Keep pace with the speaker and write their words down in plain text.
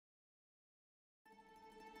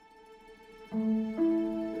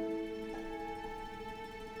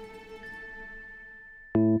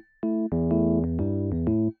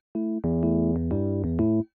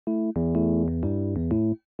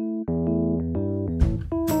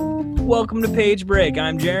Welcome to Page Break.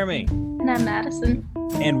 I'm Jeremy. And I'm Madison.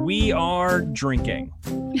 And we are drinking.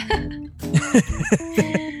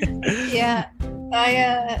 Yeah,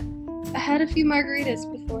 I had a few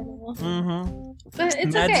margaritas before now. Mm-hmm. But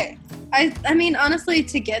it's okay. I mean, honestly,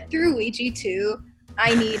 to get through Ouija 2,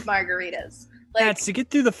 I need margaritas. Like, to get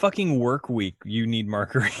through the fucking work week, you need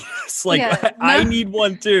margaritas. I need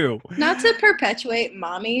one too. Not to perpetuate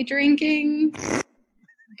mommy drinking,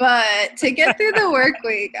 but to get through the work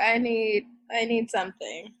week, I need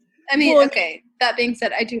something. I mean, okay, that being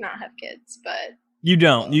said, I do not have kids, but... You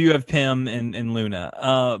don't. You have Pim and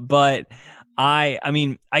Luna. But I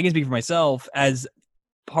mean, I can speak for myself as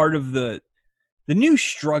part of the new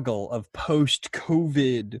struggle of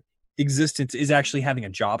post-COVID existence is actually having a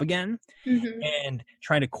job again, and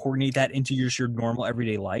trying to coordinate that into your normal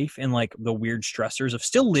everyday life and like the weird stressors of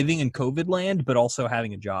still living in COVID land, but also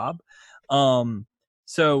having a job.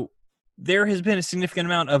 So there has been a significant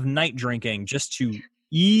amount of night drinking just to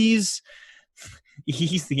ease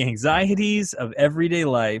the anxieties of everyday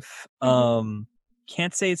life.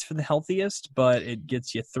 Can't say it's for the healthiest, but it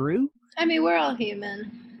gets you through. I mean, we're all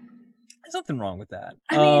human. There's nothing wrong with that.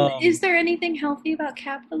 I mean, is there anything healthy about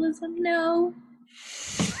capitalism? No.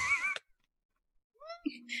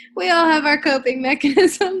 We all have our coping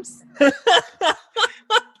mechanisms.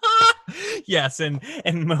 Yes, and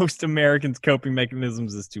most Americans' coping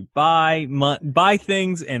mechanisms is to buy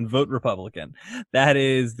things and vote Republican. That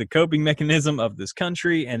is the coping mechanism of this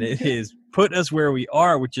country, and it has put us where we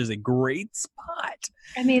are, which is a great spot.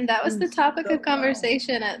 I mean, that was the topic of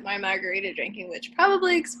conversation at my margarita drinking, which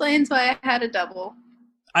probably explains why I had a double.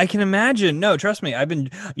 I can imagine. No, trust me.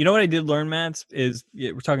 You know what I did learn, Matt, is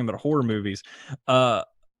we're talking about horror movies. I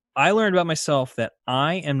learned about myself that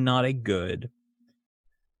I am not a good...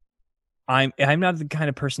 I'm not the kind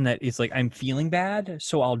of person that is like, I'm feeling bad,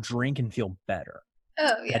 so I'll drink and feel better.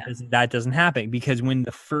 Oh, yeah. That doesn't happen, because when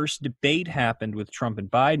the first debate happened with Trump and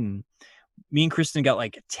Biden, me and Kristin got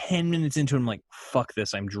like 10 minutes into it. I'm like, fuck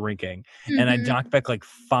this, I'm drinking. And I knocked back like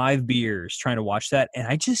 5 beers trying to watch that, and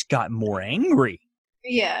I just got more angry.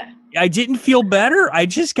 Yeah. I didn't feel better. I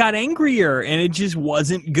just got angrier, and it just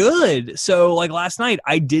wasn't good. So like last night,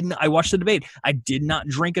 I watched the debate. I did not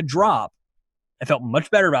drink a drop. I felt much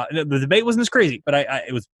better about it. The debate wasn't as crazy, but I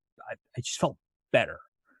just felt better.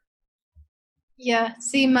 Yeah.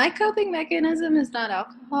 See, my coping mechanism is not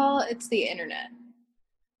alcohol. It's the internet.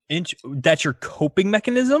 That's your coping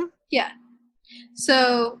mechanism? Yeah.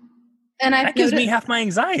 So, and that gives me half my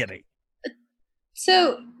anxiety.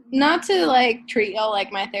 So, not to like treat y'all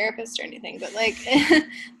like my therapist or anything, but like,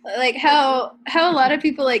 like how a lot of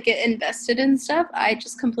people like get invested in stuff, I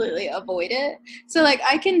just completely avoid it. So like,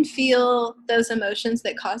 I can feel those emotions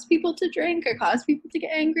that cause people to drink or cause people to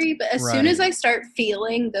get angry, but as soon as I start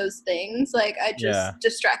feeling those things, like I just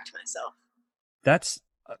distract myself. That's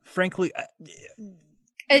frankly,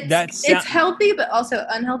 it's healthy, but also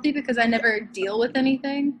unhealthy because I never deal with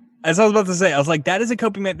anything. As I was about to say, I was like, that is a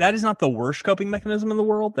that is not the worst coping mechanism in the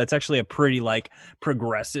world. That's actually a pretty like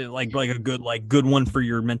progressive, like a good one for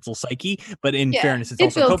your mental psyche. But in fairness, it's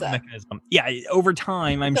also a coping mechanism. Yeah, over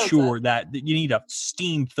time, I'm sure that you need a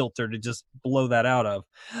steam filter to just blow that out of.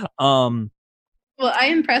 Well, I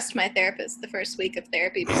impressed my therapist the first week of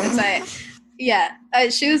therapy because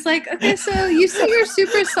she was like, okay, so you say you're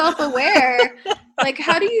super self-aware. Like,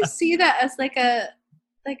 how do you see that as like a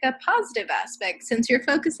positive aspect since you're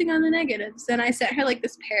focusing on the negatives? And I sent her like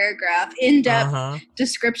this paragraph, in-depth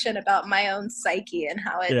description about my own psyche and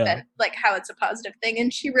how it like how it's a positive thing.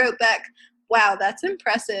 And she wrote back, wow, that's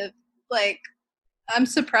impressive. Like, I'm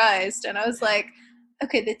surprised. And I was like,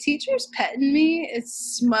 okay, the teacher's petting me. It's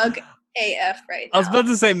smug AF right now. I was about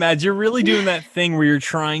to say, Matt, you're really doing that thing where you're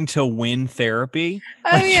trying to win therapy.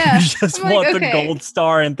 Oh, yeah. You just want the gold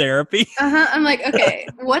star in therapy. I'm like, okay,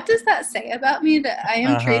 what does that say about me that I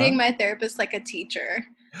am treating my therapist like a teacher?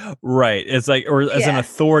 Right. It's like, or as an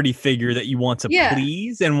authority figure that you want to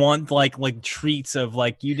please and want like treats of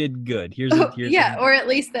like, you did good. Here's or at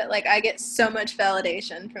least that like I get so much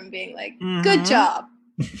validation from being like, good job.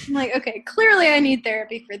 I'm like, okay, clearly I need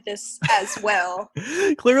therapy for this as well.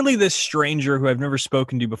 Clearly this stranger who I've never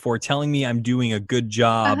spoken to before telling me I'm doing a good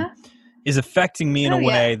job is affecting me in a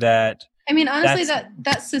way that... I mean, honestly,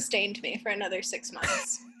 that sustained me for another 6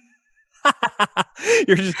 months.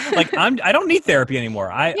 You're just like, I don't need therapy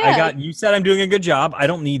anymore. You said I'm doing a good job. I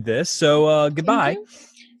don't need this. So goodbye.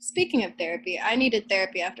 Speaking of therapy, I needed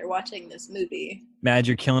therapy after watching this movie. Mad,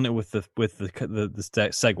 you're killing it with the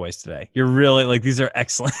segues today. You're really like, these are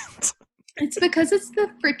excellent. It's because it's the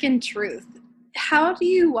freaking truth. How do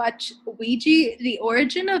you watch Ouija, The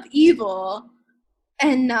Origin of Evil,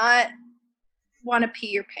 and not want to pee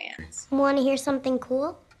your pants. Want to hear something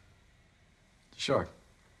cool? Sure.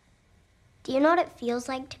 Do you know what it feels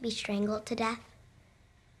like to be strangled to death?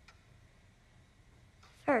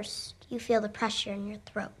 First, you feel the pressure in your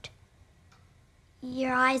throat.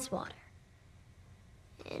 Your eyes water.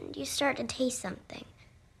 And you start to taste something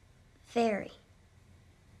very,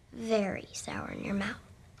 very sour in your mouth.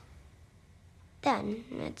 Then,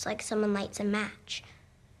 it's like someone lights a match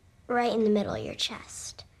right in the middle of your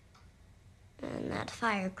chest. And that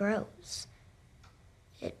fire grows.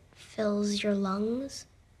 It fills your lungs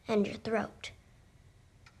and your throat,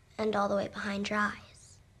 and all the way behind your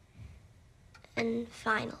eyes. And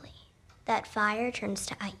finally, that fire turns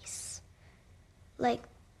to ice. Like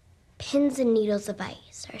pins and needles of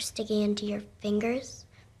ice are sticking into your fingers,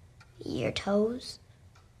 your toes,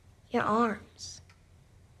 your arms.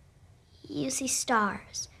 You see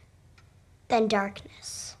stars, then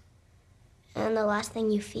darkness. And the last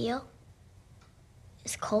thing you feel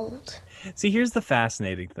is cold. See, here's the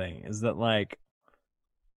fascinating thing, is that, like,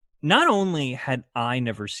 not only had I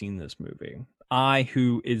never seen this movie, I,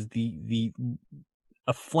 who is a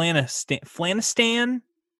Flana-stan,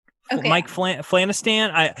 Okay. Mike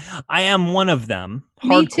Flana-stan, I am one of them. Me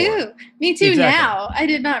Hardcore. Me too. Exactly. Now I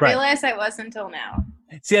did not Right. realize I was until now.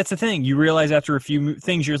 See, that's the thing. You realize after a few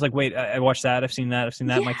things, you're just like, wait, I watched that. I've seen that.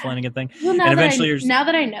 Yeah. Mike Flanagan thing. Well, and eventually, now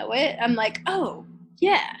that I know it, I'm like, oh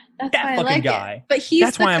yeah, that's That why I fucking like guy. it. But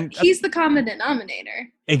he's the common denominator.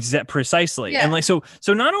 Precisely. Yeah. And like, so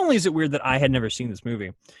not only is it weird that I had never seen this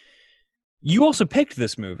movie, you also picked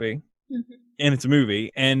this movie. Mm-hmm. And it's a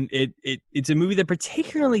movie, and it's a movie that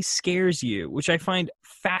particularly scares you, which I find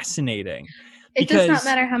fascinating. It does not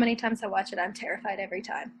matter how many times I watch it; I'm terrified every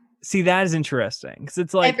time. See, that is interesting, because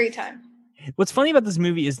it's like every time. What's funny about this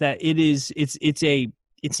movie is that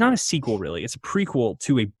it's not a sequel, really. It's a prequel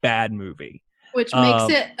to a bad movie, which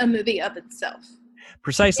makes it a movie of itself.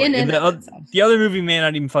 Precisely. And the other movie may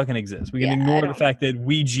not even fucking exist. We can ignore the fact that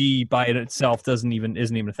Ouija by itself isn't even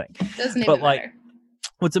a thing. Doesn't even matter.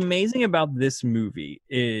 What's amazing about this movie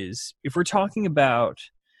is, if we're talking about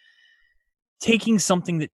taking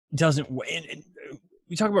something that doesn't, and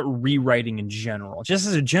we talk about rewriting in general, just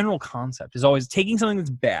as a general concept, is always taking something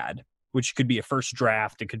that's bad, which could be a first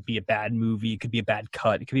draft, it could be a bad movie, it could be a bad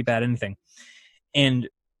cut, it could be bad anything, and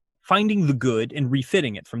finding the good and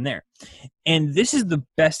refitting it from there. And this is the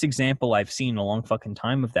best example I've seen in a long fucking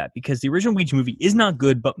time of that, because the original Ouija movie is not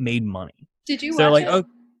good, but made money. Did you watch it? Oh,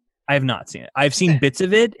 I have not seen it. I've seen bits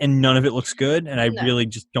of it, and none of it looks good, and I really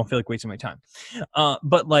just don't feel like wasting my time.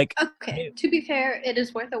 But like, okay, to be fair, it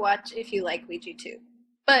is worth a watch if you like Ouija too,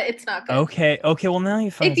 but it's not good. Okay. Well, now you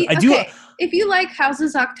find if you like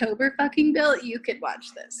Houses October fucking built, you could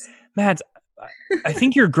watch this. Matt, I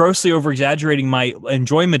think you're grossly over exaggerating my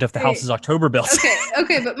enjoyment of the Houses October built.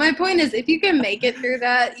 Okay, but my point is, if you can make it through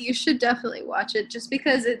that, you should definitely watch it, just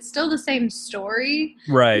because it's still the same story.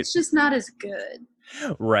 Right. It's just not as good.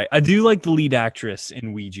 Right. I do like the lead actress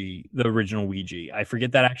in Ouija, the original Ouija. I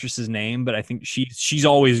forget that actress's name, but I think she's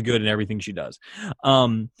always good in everything she does.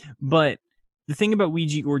 But the thing about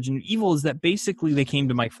Ouija Origin of Evil is that basically they came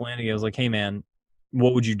to Mike Flanagan. I was like, hey man,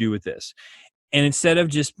 what would you do with this? And instead of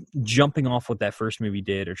just jumping off what that first movie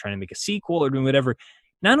did, or trying to make a sequel or doing whatever,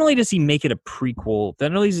 not only does he make it a prequel,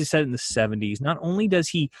 not only does he set it in the 70s, not only does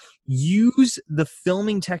he use the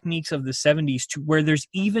filming techniques of the 70s to where there's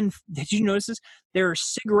even, did you notice this? There are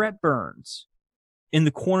cigarette burns in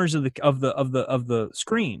the corners of the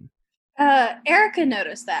screen. Erica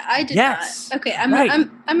noticed that. I did not. Okay, I'm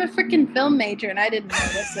a freaking film major, and I didn't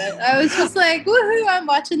notice it. I was just like, woohoo, I'm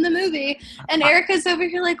watching the movie, and Erica's over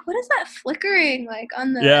here like, what is that flickering like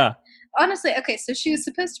on the? Yeah. Honestly, okay, so she was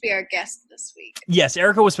supposed to be our guest this week. Yes,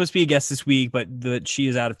 Erica was supposed to be a guest this week, but she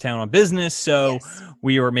is out of town on business, so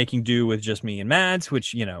we are making do with just me and Mads,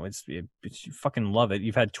 which, you you fucking love it.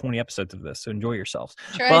 You've had 20 episodes of this, so enjoy yourselves.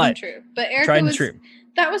 Tried and true. But Erica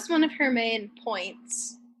that was one of her main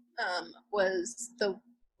points, was the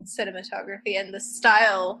cinematography and the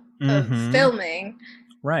style of filming.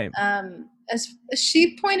 Right. As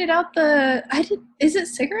she pointed out, is it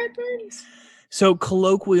cigarette burns? So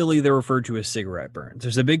colloquially, they're referred to as cigarette burns.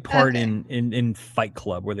 There's a big part in Fight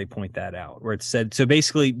Club where they point that out, where it's said. So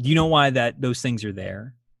basically, do you know why those things are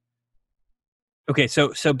there? Okay,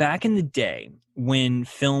 so back in the day when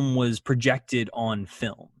film was projected on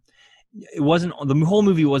film, the whole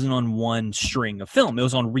movie wasn't on one string of film. It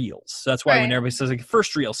was on reels. So that's why when everybody says like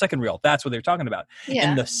first reel, second reel, that's what they're talking about. Yeah.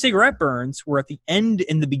 And the cigarette burns were at the end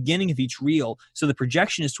and the beginning of each reel, so the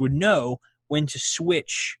projectionist would know when to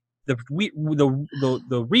switch the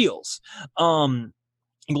reels.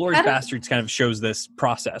 Inglourious Bastards kind of shows this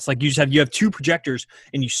process. Like you have two projectors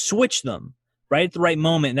and you switch them right at the right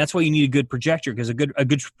moment. And that's why you need a good projector, because a good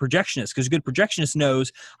projectionist, because a good projectionist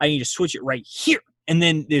knows I need to switch it right here. And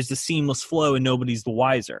then there's the seamless flow and nobody's the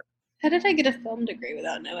wiser. How did I get a film degree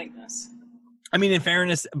without knowing this? I mean, in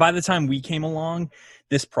fairness, by the time we came along,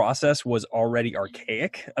 this process was already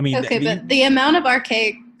archaic. I mean, okay, but the amount of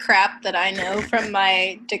archaic crap that I know from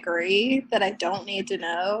my degree that I don't need to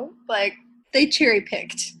know, like, they cherry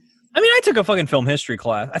picked. I mean, I took a fucking film history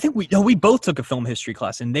class. I think we both took a film history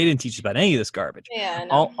class, and they didn't teach us about any of this garbage. Yeah, I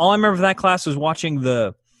know. All I remember from that class was watching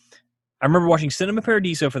Cinema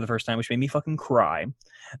Paradiso for the first time, which made me fucking cry.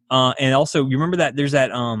 And also, you remember that there's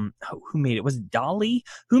that who made it? Was it Dolly?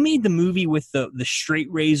 Who made the movie with the straight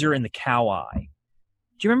razor and the cow eye?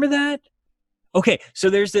 Do you remember that? Okay, so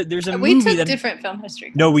there's a movie. We took different film history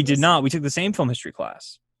classes. No, we did not. We took the same film history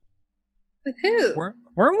class. With who?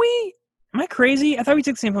 Weren't we? Am I crazy? I thought we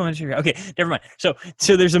took the same film history. Okay, never mind. So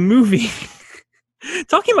there's a movie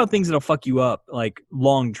talking about things that'll fuck you up, like,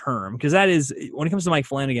 long term, because that is, when it comes to Mike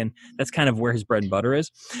Flanagan, that's kind of where his bread and butter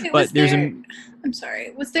is. I'm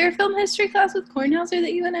sorry. Was there a film history class with Kornhauser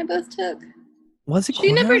that you and I both took? Was it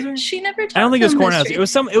Kornhauser? She She never taught I don't think it was Kornhauser. history.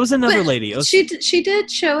 It was another lady. She did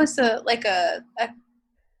show us a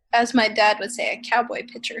as my dad would say, a cowboy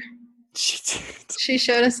picture. She did. She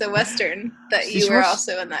showed us a Western that you were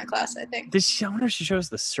also in that class, I think. I wonder if she showed us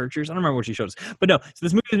The Searchers. I don't remember what she showed us. But no, so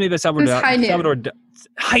this movie was made by I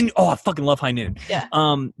fucking love High Noon. Yeah.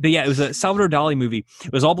 But yeah, it was a Salvador Dali movie.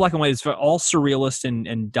 It was all black and white. It's all surrealist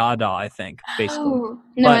and Dada, I think, basically. Oh,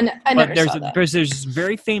 no, I never saw that. There's this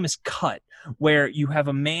very famous cut where you have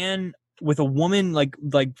a man with a woman like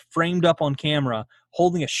framed up on camera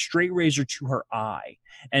holding a straight razor to her eye.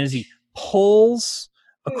 And as he pulls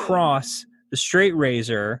across the straight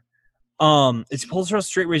razor,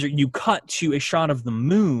 you cut to a shot of the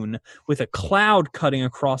moon with a cloud cutting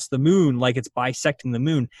across the moon like it's bisecting the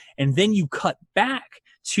moon, and then you cut back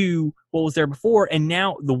to what was there before, and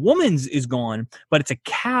now the woman's is gone, but it's a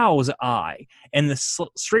cow's eye, and the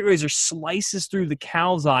straight razor slices through the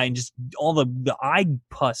cow's eye, and just all the eye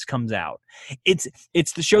pus comes out. It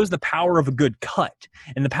shows the power of a good cut,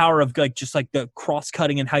 and the power of just the cross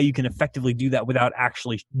cutting, and how you can effectively do that without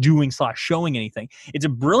actually showing anything. It's a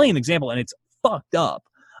brilliant example, and it's fucked up.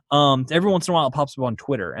 Every once in a while it pops up on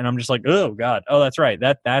Twitter, and I'm just like, oh god, oh that's right,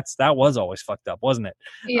 that was always fucked up, wasn't it?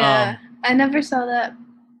 Yeah, I never saw that.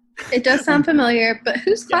 It does sound familiar, but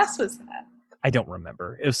whose class was that? I don't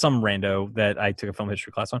remember. It was some rando that I took a film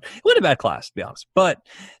history class on. It wasn't a bad class, to be honest. But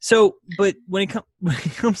when it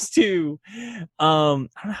comes to, I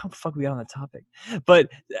don't know how the fuck we got on that topic.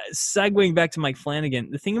 But segueing back to Mike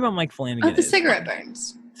Flanagan, the thing about Mike Flanagan is cigarette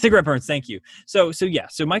burns. Cigarette burns, thank you. So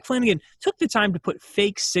Mike Flanagan took the time to put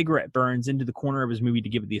fake cigarette burns into the corner of his movie to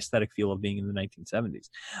give it the aesthetic feel of being in the 1970s.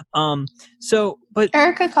 But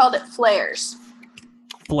Erica called it flares.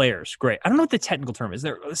 Flares, great. I don't know what the technical term is.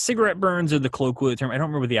 There, cigarette burns are the colloquial term. I don't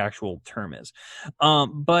remember what the actual term is.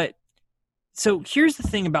 But so here's the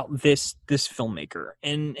thing about this filmmaker,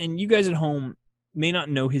 and you guys at home may not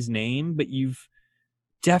know his name, but you've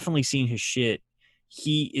definitely seen his shit.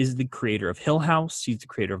 He is the creator of Hill House. He's the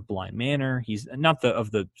creator of Blind Manor. He's not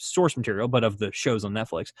of the source material, but of the shows on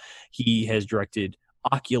Netflix. He has directed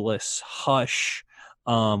Oculus, Hush,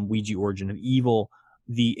 Ouija Origin of Evil,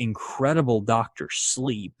 the incredible Dr.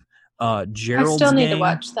 Sleep, Gerald's I still need Game. to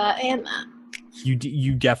watch that and that.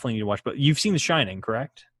 You definitely need to watch, but you've seen The Shining,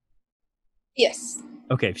 correct? Yes.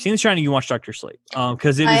 Okay, if you've seen The Shining, you watch Dr. Sleep.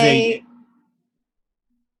 Because it is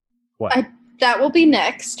What? That will be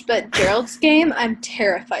next, but Gerald's Game, I'm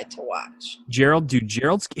terrified to watch.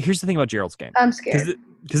 Here's the thing about Gerald's Game. I'm scared.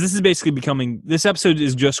 Because this is basically this episode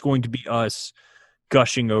is just going to be us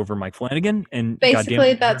gushing over Mike Flanagan. And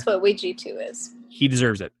basically, that's what Ouija 2 is. He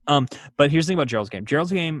deserves it. But here's the thing about Gerald's Game.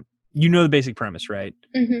 Gerald's Game, you know the basic premise, right?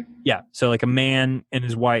 Mm-hmm. Yeah. So like a man and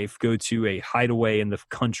his wife go to a hideaway in the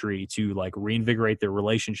country to like reinvigorate their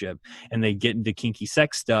relationship, and they get into kinky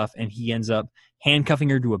sex stuff, and he ends up handcuffing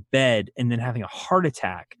her to a bed and then having a heart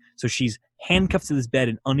attack. So she's handcuffed to this bed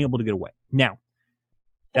and unable to get away. Now,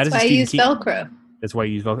 that's why I use Velcro. That's why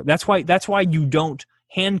you use Velcro. That's why you don't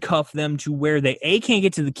handcuff them to where they A, can't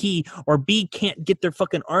get to the key, or B, can't get their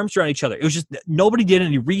fucking arms around each other. It was just nobody did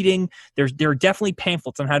any reading. There are definitely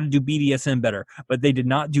pamphlets on how to do BDSM better, but they did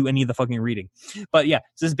not do any of the fucking reading. But yeah,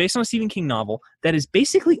 so this is based on a Stephen King novel that is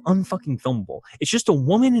basically unfucking filmable. It's just a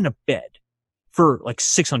woman in a bed for like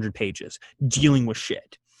 600 pages dealing with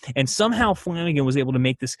shit. And somehow Flanagan was able to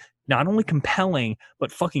make this not only compelling,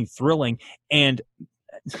 but fucking thrilling. And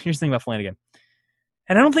here's the thing about Flanagan.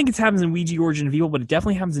 And I don't think it happens in Ouija Origin of Evil, but it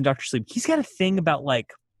definitely happens in Dr. Sleep. He's got a thing about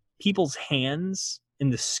like people's hands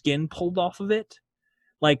and the skin pulled off of it.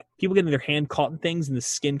 like people getting their hand caught in things and the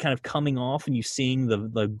skin kind of coming off and you seeing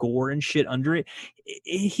the gore and shit under it.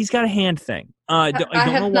 He's got a hand thing. I don't know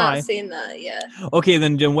have why. not seen that yet. Okay,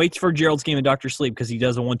 then wait for Gerald's game of Dr. Sleep because he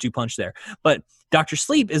does a 1-2 punch there. But Dr.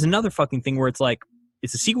 Sleep is another fucking thing where it's like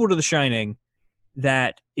it's a sequel to The Shining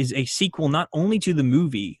that is a sequel not only to the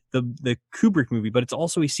movie, the Kubrick movie, but it's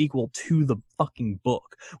also a sequel to the fucking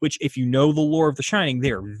book, which if you know the lore of The Shining,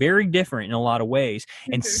 they are very different in a lot of ways.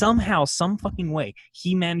 And somehow, some fucking way,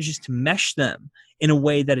 he manages to mesh them in a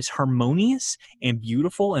way that is harmonious and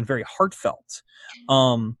beautiful and very heartfelt.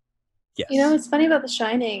 Yes. You know what's funny about The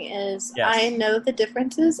Shining is I know the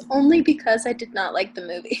differences only because I did not like the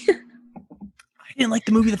movie. I didn't like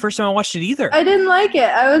the movie the first time I watched it either. I didn't like it.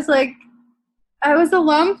 I was like, I was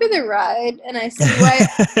along for the ride, and I see why.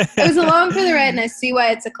 I was along for the ride, and I see why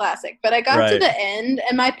it's a classic. But I got to the end,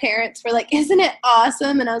 and my parents were like, "Isn't it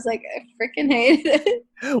awesome?" And I was like, "I freaking hate it."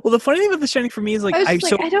 Well, the funny thing about The Shining for me is like, I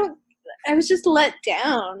was just let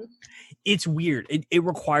down. It's weird. It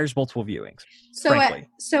requires multiple viewings. So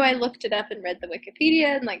I looked it up and read the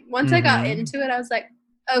Wikipedia, and like once I got into it, I was like,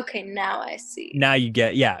 okay, now I see. Now you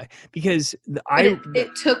get because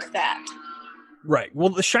it took that. Right. Well,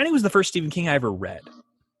 The Shining was the first Stephen King I ever read.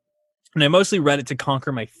 And I mostly read it to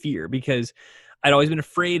conquer my fear because I'd always been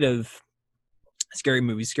afraid of scary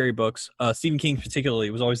movies, scary books. Stephen King particularly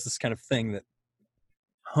was always this kind of thing that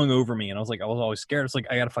hung over me. And I was always scared. It's like,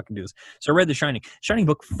 I got to fucking do this. So I read The Shining. Shining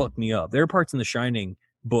book fucked me up. There are parts in The Shining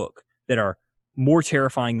book that are more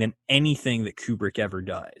terrifying than anything that Kubrick ever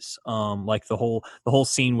does. Like the whole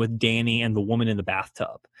scene with Danny and the woman in the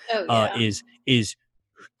bathtub is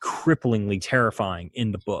cripplingly terrifying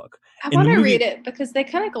in the book. I want to read it because they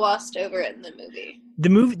kind of glossed over it in the movie.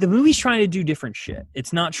 The movie's trying to do different shit.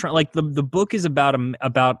 It's not trying like the book is about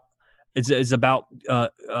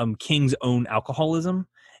King's own alcoholism,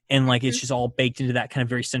 and like it's just all baked into that kind of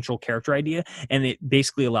very central character idea, and it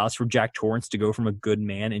basically allows for Jack Torrance to go from a good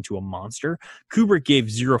man into a monster. Kubrick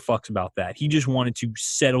gave zero fucks about that. He just wanted to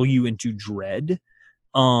settle you into dread.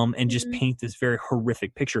 And just paint this very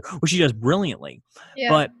horrific picture, which he does brilliantly. Yeah.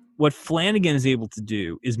 But what Flanagan is able to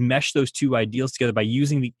do is mesh those two ideals together by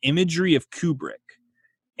using the imagery of Kubrick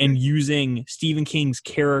and using Stephen King's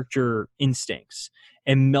character instincts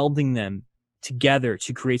and melding them together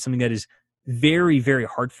to create something that is very, very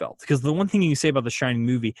heartfelt. Because the one thing you can say about the Shining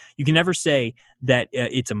movie, you can never say that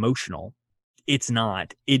it's emotional. It's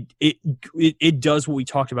not. It does what we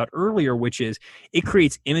talked about earlier, which is it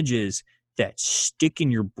creates images that stick in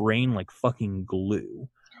your brain like fucking glue.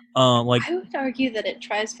 I would argue that it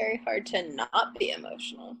tries very hard to not be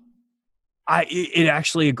emotional. It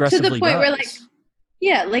actually aggressively to the point does.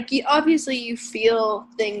 where obviously you feel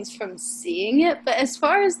things from seeing it, but as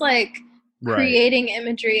far as creating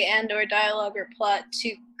imagery and or dialogue or plot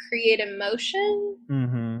to create emotion,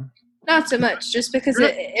 not so much. Just because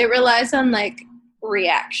it relies on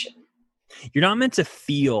reaction. You're not meant to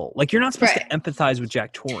feel you're not supposed to empathize with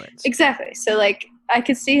Jack Torrance. Exactly. So I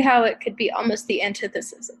could see how it could be almost the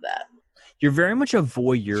antithesis of that. You're very much a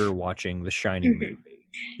voyeur watching the Shining movie.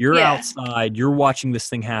 You're outside. You're watching this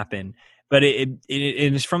thing happen. But it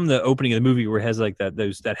is from the opening of the movie where it has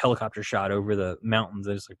that helicopter shot over the mountains.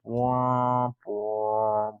 And it's like wah,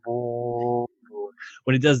 wah, wah.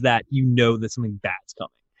 When it does that, you know that something bad's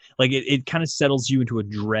coming. It kind of settles you into a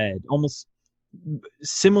dread, almost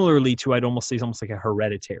similarly to I'd almost say it's almost like a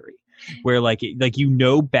Hereditary, where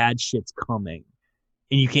bad shit's coming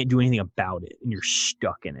and you can't do anything about it and you're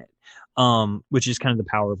stuck in it, which is kind of the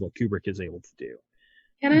power of what Kubrick is able to do.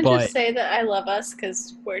 Can I just say that I love us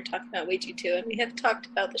because we're talking about Ouija 2 and we have talked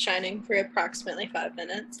about The Shining for approximately 5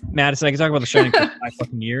 minutes. Madison, I can talk about The Shining for 5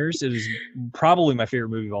 fucking years. It is probably my favorite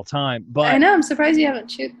movie of all time. But I know, I'm surprised you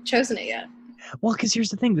haven't chosen it yet. Well, because here's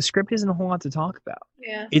the thing: the script isn't a whole lot to talk about.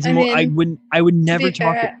 Yeah, it's more. I would never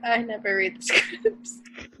talk. I never read the scripts.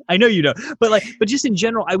 I know you don't, but just in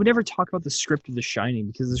general, I would never talk about the script of The Shining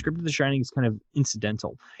because the script of The Shining is kind of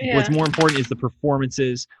incidental. Yeah. What's more important is the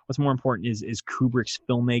performances. What's more important is Kubrick's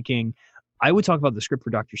filmmaking. I would talk about the script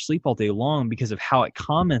for Dr. Sleep all day long because of how it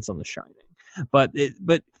comments on The Shining. But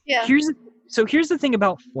here's the thing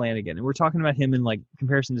about Flanagan, and we're talking about him in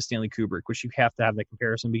comparison to Stanley Kubrick, which you have to have that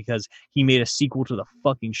comparison because he made a sequel to the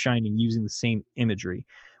fucking Shining using the same imagery,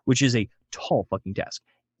 which is a tall fucking task.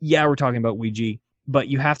 Yeah, we're talking about Ouija, but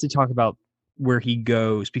you have to talk about where he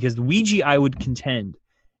goes because the Ouija, I would contend,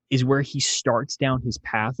 is where he starts down his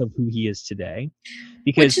path of who he is today.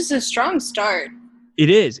 Which is a strong start. It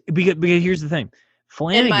is because here's the thing,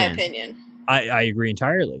 Flanagan. In my opinion, I agree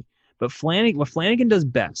entirely. But what Flanagan does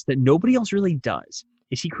best that nobody else really does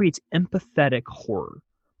is he creates empathetic horror.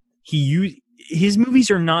 His movies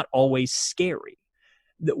are not always scary.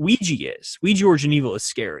 that Ouija is. Ouija Origin Evil is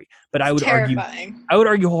scary, but I would Terrifying.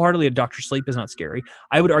 argue wholeheartedly that Dr. Sleep is not scary.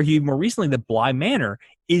 I would argue more recently that Bly Manor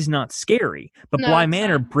is not scary, but No, Bly it's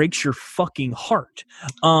Manor not. breaks your fucking heart.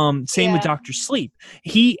 Same with Yeah. Dr. Sleep.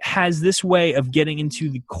 He has this way of getting into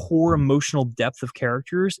the core emotional depth of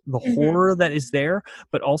characters, the horror that is there,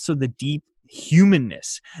 but also the deep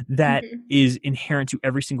humanness that is inherent to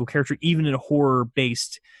every single character, even in a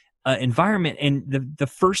horror-based environment. And the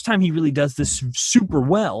first time he really does this super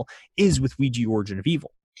well is with Ouija Origin of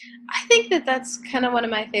Evil. I think that that's kind of one of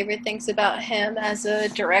my favorite things about him as a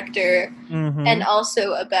director, and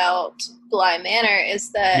also about Bly Manor,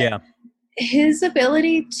 is that his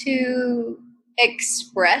ability to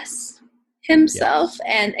express himself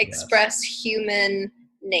and express human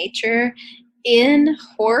nature in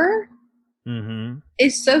horror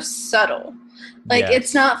is so subtle. Like,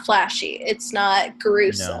 it's not flashy. It's not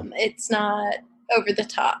gruesome. No. It's not over the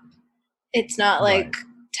top. It's not like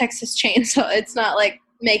Texas Chainsaw. It's not like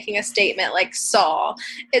making a statement like Saw.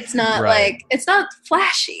 It's not like, it's not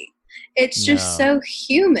flashy. It's just so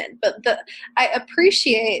human. But I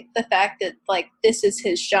appreciate the fact that, like, this is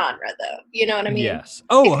his genre, though. You know what I mean? Yes.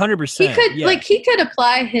 Oh, 100%. He could, like, he could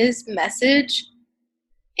apply his message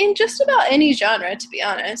in just about any genre, to be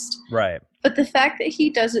honest. Right. But the fact that he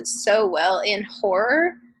does it so well in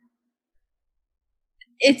horror,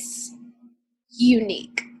 it's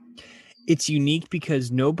unique. It's unique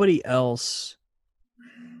because nobody else...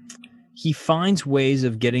 He finds ways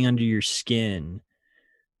of getting under your skin,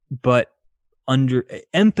 but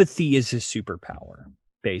empathy is his superpower,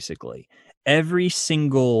 basically. Every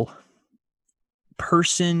single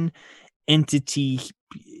person, entity,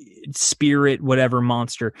 spirit, whatever,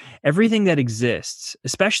 monster, everything that exists,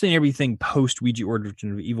 especially in everything post Ouija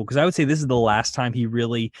Origin of Evil, because I would say this is the last time he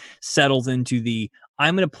really settles into the,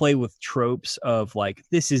 I'm going to play with tropes of, like,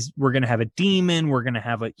 we're going to have a demon, we're going to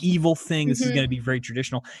have an evil thing, this is going to be very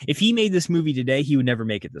traditional. If he made this movie today, he would never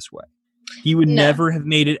make it this way. He would never have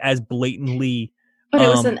made it as blatantly. But it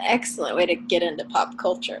was an excellent way to get into pop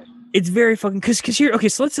culture. It's very fucking, because here, okay,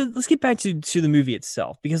 so let's get back to the movie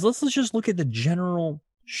itself, because let's just look at the general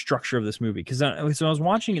structure of this movie, because I was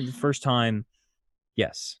watching it the first time.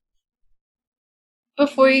 Yes.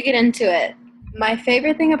 Before you get into it, my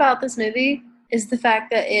favorite thing about this movie is the fact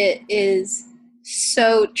that it is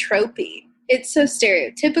so tropey. It's so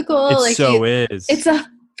stereotypical. It's a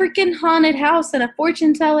freaking haunted house and a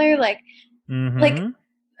fortune teller. Like,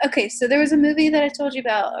 okay, so there was a movie that I told you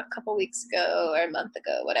about a couple weeks ago or a month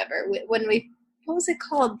ago, whatever. What was it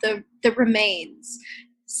called? The Remains.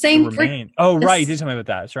 You did tell me about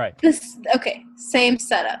that. That's right. Same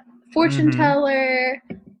setup. Fortune teller,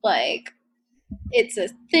 like, it's a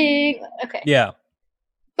thing. Okay. Yeah.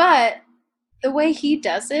 But the way he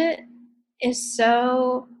does it is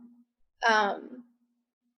so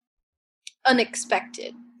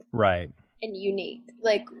unexpected. Right. And unique.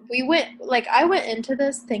 Like, I went into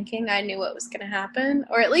this thinking I knew what was going to happen,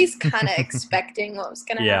 or at least kind of expecting what was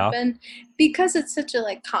going to happen, because it's such a,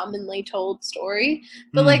 like, commonly told story.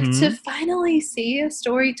 But like, to finally see a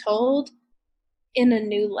story told in a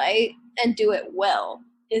new light and do it well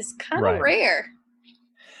is kind of rare.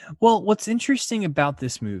 Well, what's interesting about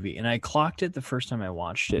this movie, and I clocked it the first time I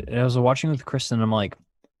watched it, and I was watching with Kristin, and I'm like,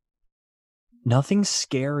 nothing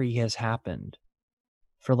scary has happened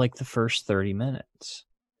for, like, the first 30 minutes.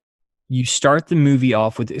 You start the movie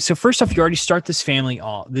off with, so first off, you already start this family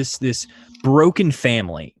off, this broken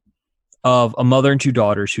family of a mother and two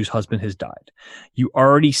daughters whose husband has died. You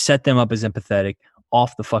already set them up as empathetic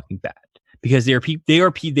off the fucking bat, because these are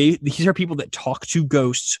people that talk to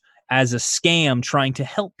ghosts as a scam, trying to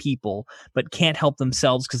help people, but can't help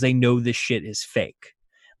themselves because they know this shit is fake.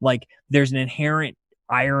 Like, there's an inherent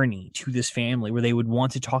irony to this family where they would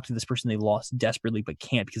want to talk to this person they lost desperately, but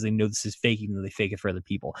can't because they know this is fake, even though they fake it for other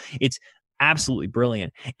people. It's absolutely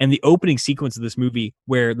brilliant. And the opening sequence of this movie,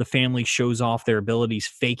 where the family shows off their abilities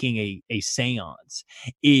faking a seance,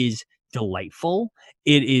 is delightful.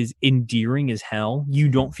 It is endearing as hell. You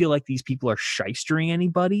don't feel like these people are shystering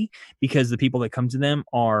anybody, because the people that come to them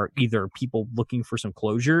are either people looking for some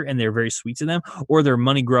closure and they're very sweet to them, or they're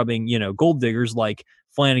money grubbing, gold diggers like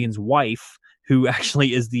Flanagan's wife, who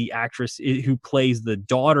actually is the actress who plays the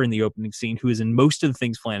daughter in the opening scene, who is in most of the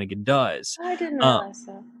things Flanagan does. I didn't realize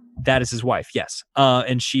that. That is his wife, yes.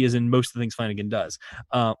 And she is in most of the things Flanagan does.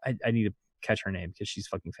 I need to catch her name because she's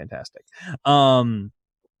fucking fantastic.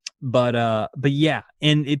 But yeah,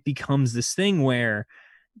 and it becomes this thing where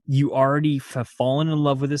you already have fallen in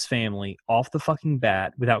love with this family off the fucking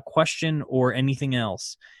bat without question or anything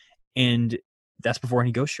else. And that's before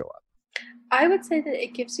any ghosts show up. I would say that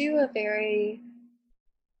it gives you a very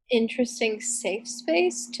interesting safe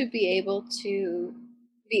space to be able to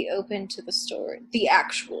be open to the story, the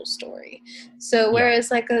actual story. So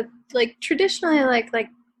whereas like traditionally like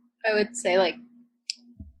I would say like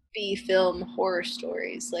B film horror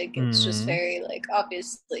stories, like it's just very like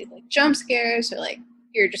obviously like jump scares or like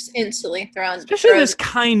you're just instantly especially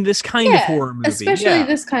this kind of horror movie. Especially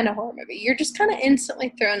this kind of horror movie. You're just kind of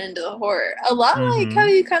instantly thrown into the horror. A lot like how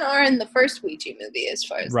you kind of are in the first Ouija movie, as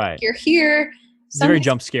far as like you're here. It's very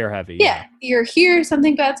jump scare heavy. Yeah, you're here.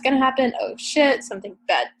 Something bad's gonna happen. Oh shit! Something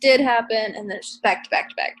bad did happen, and then it's just back to back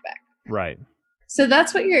to back to back. Right. So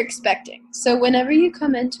that's what you're expecting. So whenever you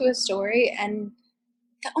come into a story, and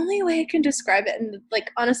the only way I can describe it, and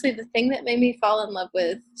like honestly, the thing that made me fall in love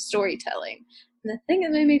with storytelling, and the thing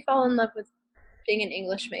that made me fall in love with being an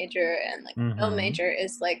English major and like a film major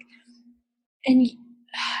is like, and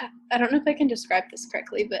I don't know if I can describe this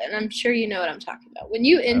correctly, but and I'm sure you know what I'm talking about. When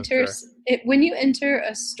you enter when you enter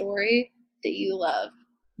a story that you love,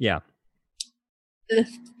 the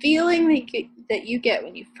feeling that you get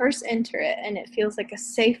when you first enter it, and it feels like a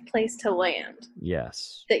safe place to land.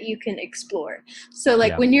 Yes. That you can explore. So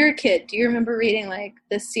like when you're a kid, do you remember reading like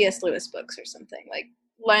the C.S. Lewis books or something like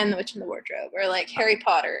Lion, the Witch, and the Wardrobe, or like Harry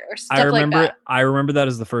Potter or stuff like that? I remember that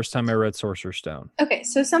as the first time I read Sorcerer's Stone. Okay,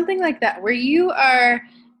 so something like that where you are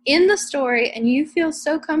in the story and you feel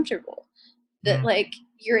so comfortable that like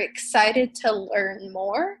you're excited to learn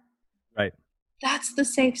more. Right. That's the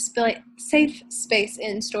safe space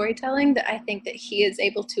in storytelling that I think that he is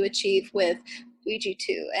able to achieve with Ouija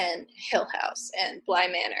 2 and Hill House and Bly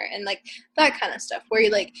Manor and like that kind of stuff where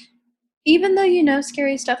you're like, even though you know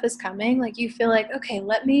scary stuff is coming, like you feel like, okay,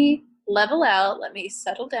 let me level out, let me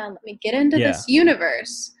settle down, let me get into this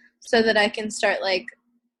universe so that I can start like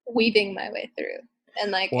weaving my way through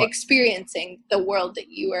and like experiencing the world that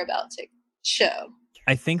you are about to show.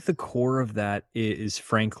 I think the core of that is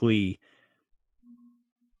frankly,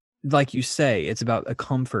 like you say, it's about a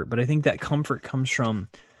comfort, but I think that comfort comes from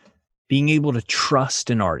being able to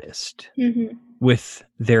trust an artist with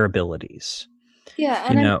their abilities. Yeah,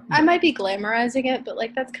 and I might be glamorizing it, but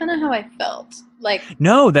like that's kind of how I felt. Like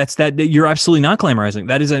no, you're absolutely not glamorizing.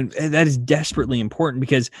 That is desperately important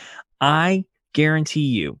because I guarantee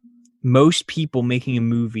you, most people making a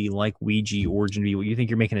movie like Ouija Origin View, you think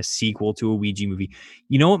you're making a sequel to a Ouija movie.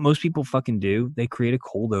 You know what most people fucking do? They create a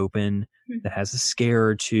cold open that has a scare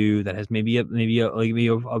or two, that has maybe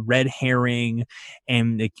a red herring,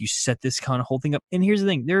 and like you set this kind of whole thing up. And here's the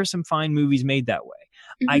thing: there are some fine movies made that way.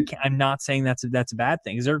 I'm not saying that's a bad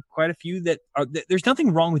thing. There are quite a few that are. There's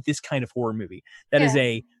nothing wrong with this kind of horror movie. That is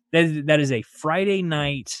a Friday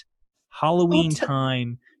night, Halloween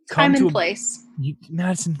time. Time and place.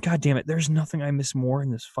 Madison, God damn it. There's nothing I miss more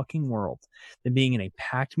in this fucking world than being in a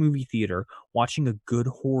packed movie theater watching a good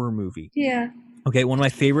horror movie. Yeah. Okay, one of my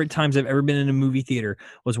favorite times I've ever been in a movie theater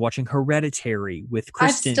was watching Hereditary with Kristin.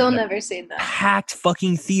 I've still never seen that. Packed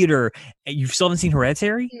fucking theater. You still haven't seen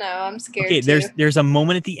Hereditary? No, I'm scared. Okay, there's a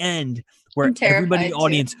moment at the end where everybody in the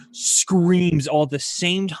audience screams all at the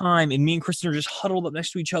same time, and me and Kristin are just huddled up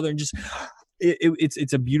next to each other, and just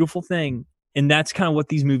it's a beautiful thing. And that's kind of what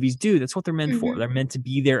these movies do. That's what they're meant for. They're meant to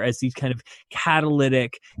be there as these kind of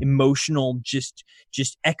catalytic, emotional, just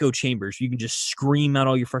echo chambers. You can just scream out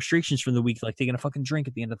all your frustrations from the week, like taking a fucking drink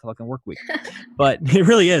at the end of the fucking work week. But it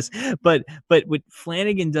really is. But what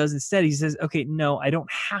Flanagan does instead, he says, okay, no, I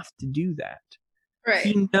don't have to do that. Right.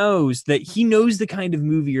 He knows the kind of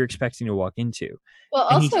movie you're expecting to walk into. Well,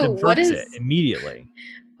 and also, he subverts it immediately.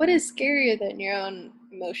 What is scarier than your own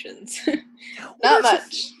emotions? Not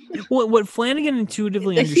much. What Flanagan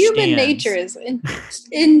intuitively understands... human nature is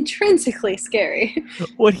intrinsically scary.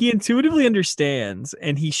 What he intuitively understands,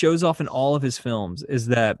 and he shows off in all of his films, is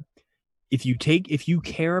that if you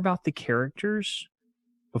care about the characters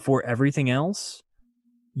before everything else,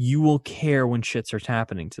 you will care when shit starts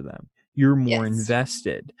happening to them. You're more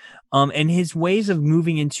invested. And his ways of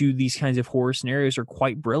moving into these kinds of horror scenarios are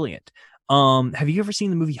quite brilliant. Have you ever seen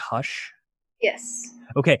the movie Hush? Yes.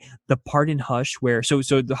 Okay, the part in Hush where so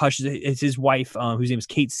the Hush is his wife, whose name is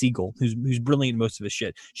Kate Siegel, who's brilliant in most of his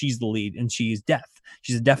shit. She's the lead, and she's deaf.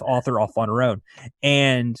 She's a deaf author off on her own.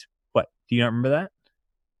 And what? Do you not remember that?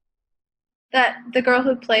 That the girl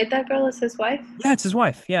who played that girl is his wife? Yeah, it's his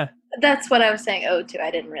wife. Yeah. That's what I was saying. Oh, too.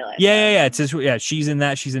 I didn't realize. Yeah. It says she's in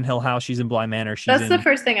that. She's in Hill House. She's in Bly Manor. That's the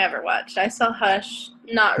first thing I ever watched. I saw Hush,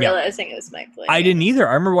 not realizing it was Mike Flanagan. I didn't either.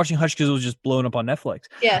 I remember watching Hush because it was just blowing up on Netflix.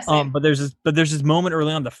 Yeah. Same. But there's this moment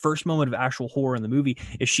early on. The first moment of actual horror in the movie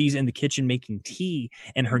is she's in the kitchen making tea,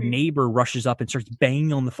 and her neighbor rushes up and starts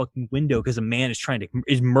banging on the fucking window because a man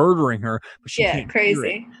is murdering her, but she can't hear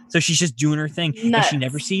it. So she's just doing her thing, and she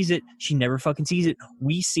never sees it. She never fucking sees it.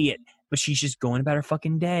 We see it. But she's just going about her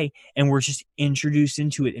fucking day, and we're just introduced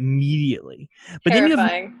into it immediately. But then you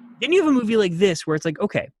have a movie like this where it's like,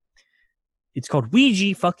 okay, it's called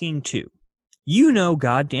Ouija fucking 2. You know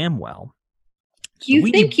goddamn well. You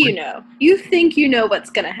think you know what's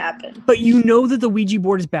going to happen. But you know that the Ouija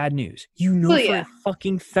board is bad news. You know for a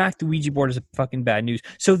fucking fact the Ouija board is fucking bad news.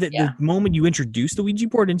 So that the moment you introduce the Ouija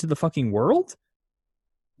board into the fucking world,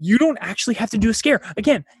 you don't actually have to do a scare.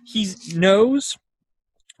 Again, he knows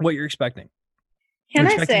what you're expecting. Can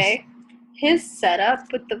I say, his setup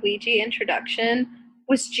with the Ouija introduction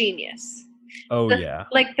was genius. Yeah.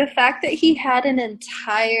 Like the fact that he had an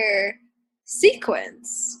entire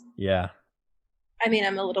sequence. Yeah. I mean,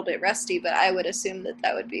 I'm a little bit rusty, but I would assume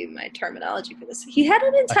that would be my terminology for this. He had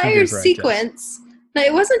an entire sequence. Now,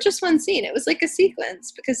 it wasn't just one scene. It was like a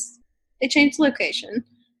sequence because they changed location. It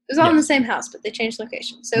was all in the same house, but they changed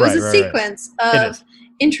location. So it was a sequence of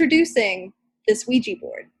introducing this Ouija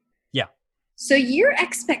board. Yeah. So your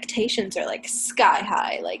expectations are like sky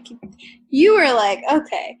high. Like you were like,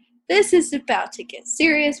 okay, this is about to get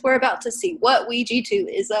serious. We're about to see what Ouija 2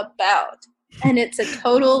 is about. And it's a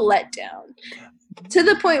total letdown. To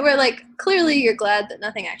the point where like clearly you're glad that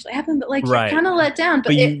nothing actually happened, but like you're kind of let down.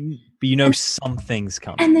 But you know something's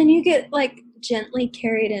coming. And then you get like gently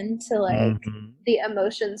carried into like the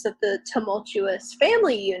emotions of the tumultuous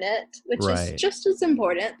family unit, which is just as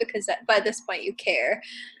important because by this point you care.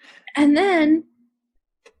 And then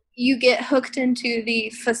you get hooked into the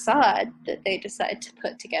facade that they decide to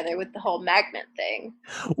put together with the whole magnet thing.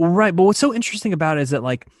 Right. But what's so interesting about it is that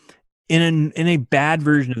like in a bad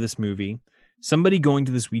version of this movie, somebody going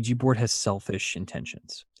to this Ouija board has selfish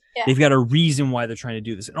intentions. Yeah. They've got a reason why they're trying to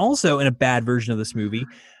do this. And also in a bad version of this movie,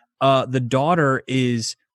 the daughter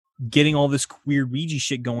is getting all this weird Ouija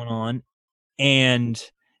shit going on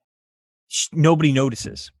and nobody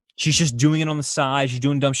notices. She's just doing it on the side. She's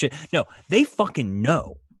doing dumb shit. No, they fucking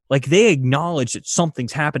know. Like they acknowledge that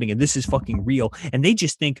something's happening and this is fucking real. And they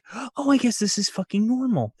just think, oh, I guess this is fucking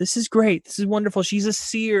normal. This is great. This is wonderful. She's a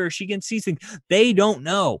seer. She can see things. They don't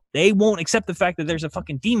know. They won't accept the fact that there's a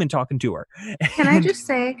fucking demon talking to her. Can I just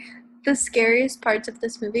say the scariest parts of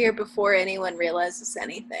this movie are before anyone realizes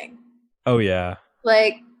anything. Oh, yeah.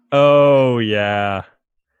 Like. Oh, yeah.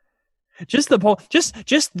 Just the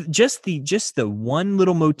one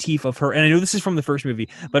little motif of her, and I know this is from the first movie,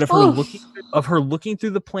 but of her looking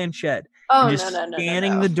through the planchette, and just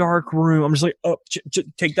scanning the dark room. I'm just like, oh,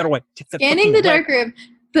 take that away. Scanning the dark room,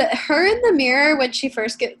 but her in the mirror when she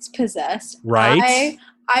first gets possessed. Right.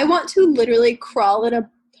 I want to literally crawl in a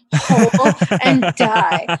hole and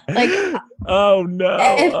die. Like, oh no!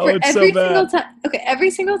 It's so bad.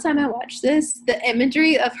 Every single time I watch this, the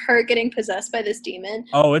imagery of her getting possessed by this demon.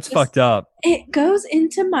 Oh, it's fucked up. It goes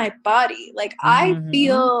into my body. Like I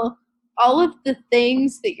feel all of the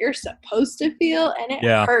things that you're supposed to feel, and it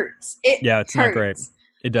hurts. It's hurts. Not great.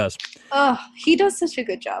 It does. Oh, he does such a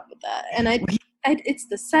good job with that, and it's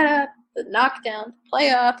the setup, the knockdown, the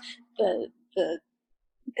playoff, the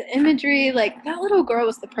imagery. Like that little girl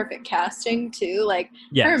was the perfect casting too. Like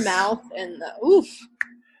her mouth and the oof.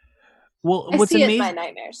 Well, I see it in my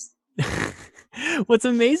nightmares. What's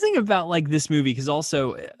amazing about like this movie, because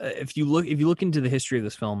also if you look into the history of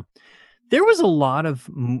this film, there was a lot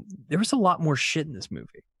more shit in this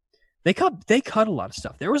movie. They cut a lot of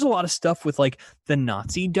stuff. There was a lot of stuff with like the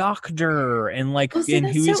Nazi doctor and like and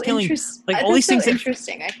who he's killing. Like all these things.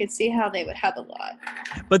 Interesting. I could see how they would have a lot.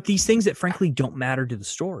 But these things that frankly don't matter to the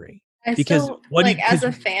story. As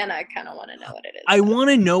a fan, I kind of want to know what it is. I want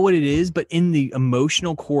to know what it is, but in the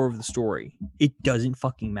emotional core of the story, it doesn't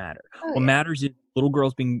fucking matter. What matters is little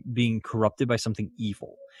girls being corrupted by something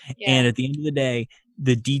evil. Yeah. And at the end of the day,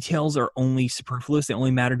 the details are only superfluous. They only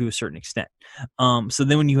matter to a certain extent. So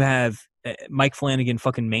then when you have Mike Flanagan,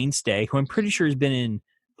 fucking mainstay, who I'm pretty sure has been in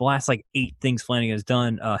the last like 8 things Flanagan has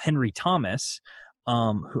done, Henry Thomas,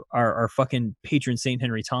 who our fucking patron saint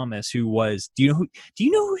Henry Thomas, who was, do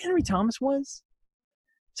you know who Henry Thomas was?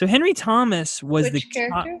 So Henry Thomas was Which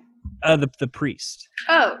character? The priest.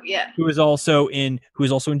 Oh yeah. Who was also in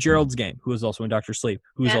Gerald's Game, who was also in Dr. Sleep,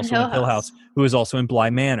 who was also in Hill House, who was also in Bly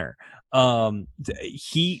Manor.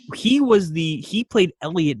 He played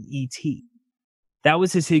Elliot in E.T. That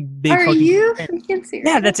was his big. Are fucking you freaking serious?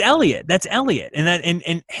 Yeah, that's Elliot. That's Elliot.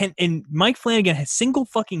 And Mike Flanagan has single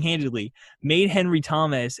fucking handedly made Henry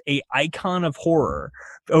Thomas a icon of horror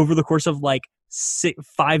over the course of like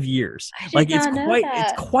 5 years. I did Like not know it's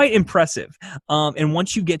that. quite impressive. And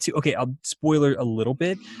once you get to, okay, I'll spoiler a little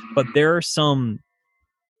bit, but there are some.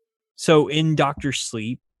 So in Doctor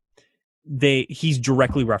Sleep, he's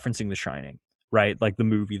directly referencing The Shining, right? Like the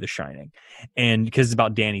movie The Shining, and because it's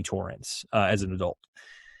about Danny Torrance as an adult.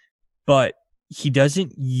 But he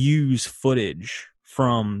doesn't use footage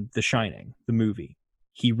from The Shining, the movie.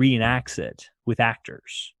 He reenacts it with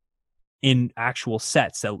actors in actual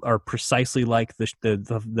sets that are precisely like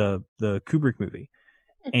the Kubrick movie.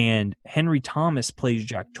 And Henry Thomas plays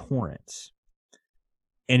Jack Torrance,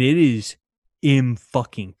 and it is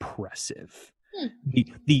fucking impressive.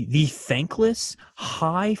 The thankless,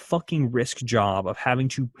 high fucking risk job of having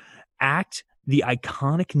to act the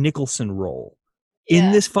iconic Nicholson role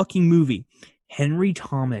in this fucking movie. Henry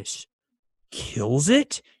Thomas kills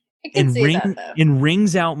it and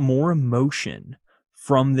wrings out more emotion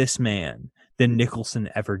from this man than Nicholson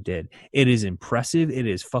ever did. It is impressive. It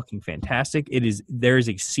is fucking fantastic. There is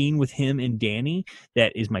a scene with him and Danny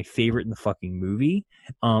that is my favorite in the fucking movie.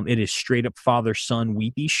 It is straight up father-son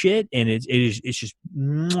weepy shit, and it's just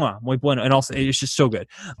mwah, muy bueno, and also it's just so good.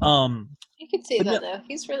 I can see that though.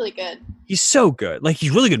 He's really good. He's so good. Like,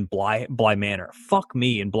 he's really good in Bly Manor. Fuck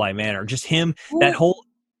me in Bly Manor. Just him. That whole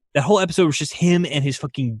episode was just him and his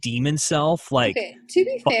fucking demon self, like, okay, to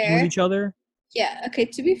be fair, with each other. Yeah, okay,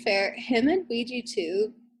 to be fair, him and Ouija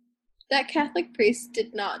 2, that Catholic priest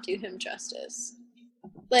did not do him justice.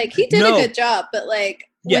 Like, he did a good job, but, like,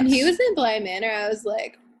 when he was in Bly Manor, I was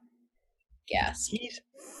like, yes. He's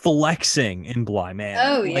flexing in Bly Manor.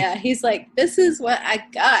 Oh, like, yeah, he's like, this is what I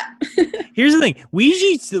got. Here's the thing.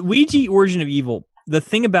 Ouija Origin of Evil, the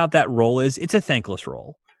thing about that role is it's a thankless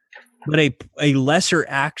role. But a lesser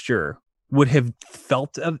actor would have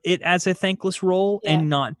felt of it as a thankless role and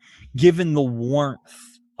not given the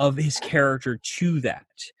warmth of his character to that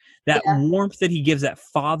warmth that he gives, that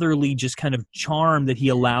fatherly just kind of charm that he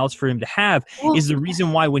allows for him to have, is the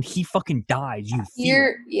reason why when he fucking dies,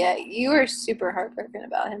 you are super heartbroken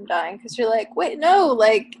about him dying, because you're like, wait, no,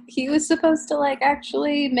 like, he was supposed to, like,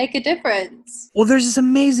 actually make a difference. Well, there's this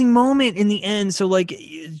amazing moment in the end, so, like,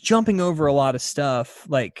 jumping over a lot of stuff,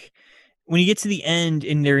 like, when you get to the end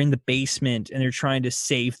and they're in the basement and they're trying to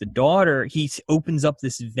save the daughter, he opens up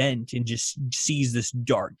this vent and just sees this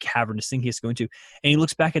dark, cavernous thing he has to go into. And he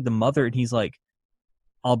looks back at the mother and he's like,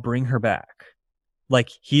 I'll bring her back. Like,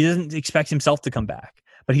 he doesn't expect himself to come back,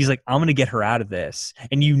 but he's like, I'm going to get her out of this.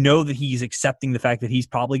 And you know that he's accepting the fact that he's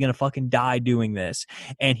probably going to fucking die doing this,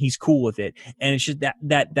 and he's cool with it. And it's just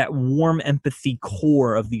that warm empathy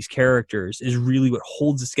core of these characters is really what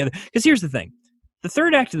holds us together. Because here's the thing. The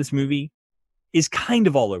third act of this movie is kind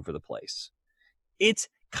of all over the place. It's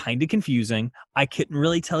kind of confusing. I couldn't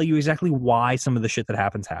really tell you exactly why some of the shit that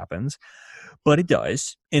happens, but it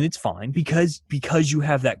does, and it's fine because you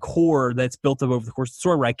have that core that's built up over the course of the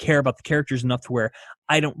story where I care about the characters enough to where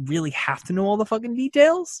I don't really have to know all the fucking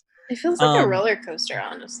details. It feels like a roller coaster,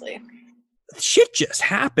 honestly. Shit just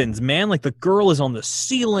happens, man. Like, the girl is on the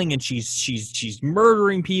ceiling and she's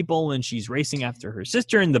murdering people, and she's racing after her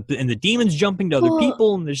sister, and the demons jumping to other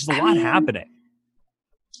people, and there's just a lot happening.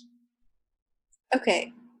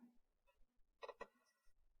 Okay.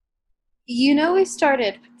 You know, we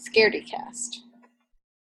started Scaredy Cast.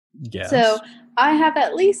 Yes. So I have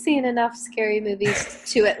at least seen enough scary movies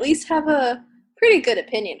to at least have a pretty good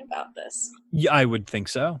opinion about this. Yeah, I would think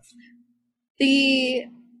so. The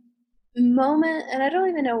moment, and I don't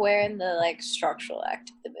even know where in the, like, structural act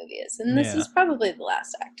of the movie is, and this is probably the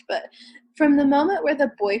last act, but from the moment where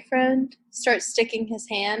the boyfriend starts sticking his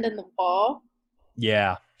hand in the wall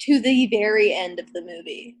to the very end of the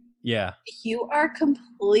movie, you are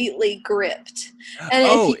completely gripped.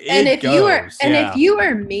 And if you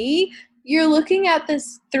are me, you're looking at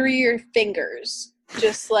this through your fingers,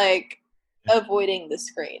 just like avoiding the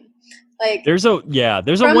screen. Like, there's a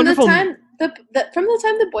wonderful from the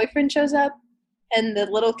time the boyfriend shows up and the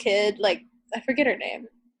little kid, like, I forget her name,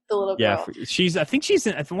 the little girl. I want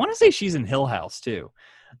to say she's in Hill House too.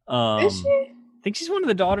 Is she? I think she's one of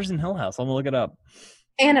the daughters in Hill House. I'm gonna look it up.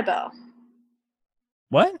 Annabelle.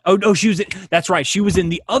 What? Oh, she was. That's right. She was in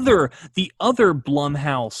the other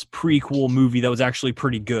Blumhouse prequel movie that was actually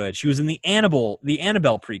pretty good. She was in the Annabelle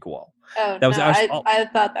prequel. Oh, that was I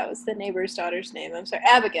thought that was the neighbor's daughter's name. I'm sorry,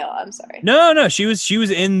 Abigail. I'm sorry. No, she was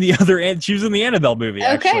in the other. She was in the Annabelle movie.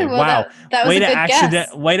 Actually. Okay, well, wow, that was way a good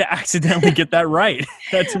guess. Way to accidentally get that right.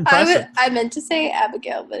 That's impressive. I meant to say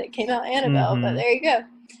Abigail, but it came out Annabelle. Mm-hmm. But there you go.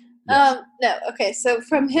 Yes. No, okay, so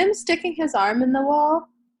from him sticking his arm in the wall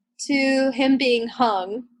to him being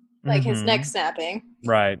hung, like his neck snapping,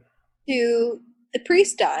 Right. to the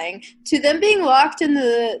priest dying, to them being locked in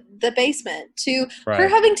the basement, to her Right.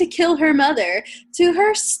 having to kill her mother, to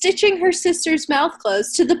her stitching her sister's mouth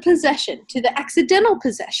closed, to the possession, to the accidental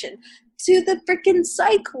possession, to the freaking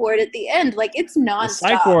psych ward at the end. Like, it's nonstop.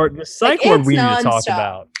 The psych ward we need to talk nonstop.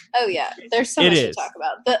 about. Oh yeah, there's so It much is. to talk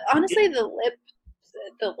about. But honestly, the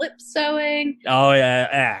lip sewing. Oh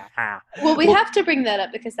yeah. Well, we have to bring that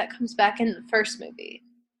up because that comes back in the first movie.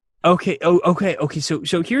 Okay. Okay.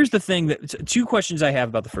 So here's the thing. That two questions I have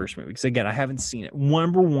about the first movie, because again, I haven't seen it.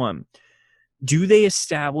 Number one, do they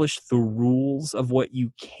establish the rules of what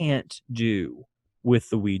you can't do with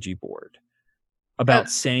the Ouija board? About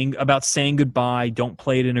saying goodbye, don't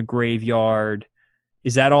play it in a graveyard.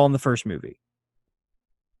 Is that all in the first movie?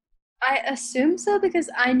 I assume so because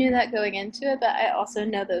I knew that going into it, but I also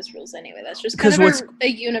know those rules anyway. That's just kind of a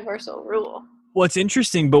universal rule. What's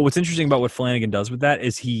interesting about what Flanagan does with that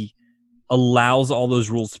is he allows all those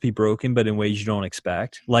rules to be broken, but in ways you don't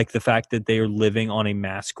expect. Like the fact that they are living on a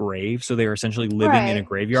mass grave, so they are essentially living in a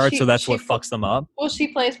graveyard, so that's what fucks them up. Well, she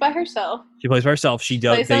plays by herself. She plays on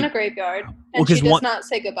a graveyard, and she does not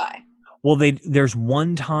say goodbye. Well, there's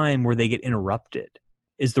one time where they get interrupted.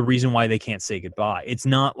 Is the reason why they can't say goodbye. It's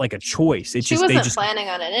not like a choice. It's she wasn't planning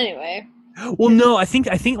on it anyway. Well, no, I think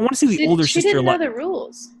I want to say the older sister. She didn't know the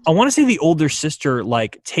rules. I want to say the older sister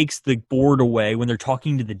takes the board away when they're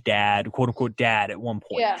talking to the dad, quote unquote dad, at one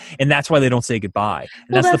point. Yeah. And that's why they don't say goodbye.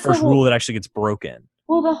 And that's the first rule that actually gets broken.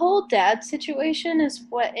 Well, the whole dad situation is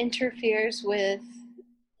what interferes with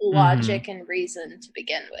logic and reason to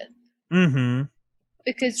begin with. Mm-hmm.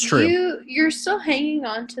 Because you're still hanging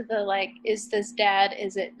on to the is this dad,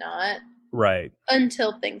 is it not? Right.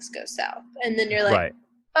 Until things go south. And then you're like,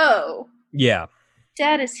 oh. Yeah.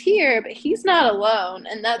 Dad is here, but he's not alone,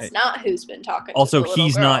 and that's not who's been talking also, to the little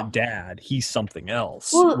he's girl. not dad. He's something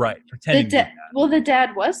else. Well, right. Pretending to be dad. Well, the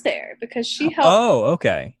dad was there because she helped. Oh,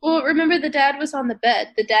 okay. Well, remember the dad was on the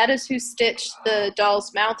bed. The dad is who stitched the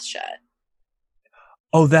doll's mouth shut.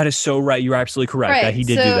 Oh, that is so right. You're absolutely correct. Right. That he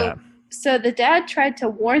did do that. So the dad tried to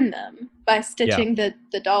warn them by stitching the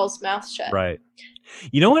doll's mouth shut. Right.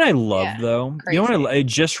 You know what I love though? Crazy. You know what I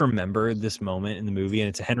just remember this moment in the movie, and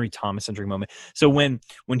it's a Henry Thomas centric moment. So when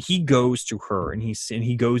he goes to her and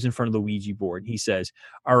he goes in front of the Ouija board, he says,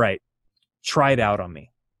 "All right, try it out on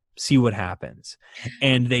me, see what happens."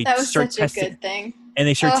 And they start testing. A good thing. And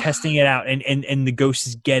they start testing it out, and the ghost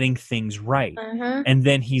is getting things right. And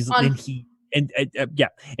then he's like,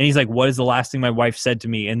 "What is the last thing my wife said to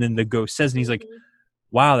me?" And then the ghost says, and he's like,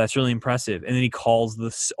 "Wow, that's really impressive." And then he calls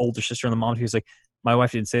the older sister and the mom. He's like, "My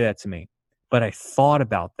wife didn't say that to me, but I thought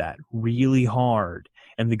about that really hard."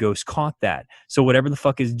 And the ghost caught that. So whatever the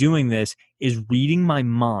fuck is doing this is reading my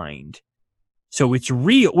mind. So it's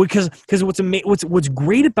real, because what's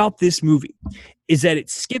great about this movie is that it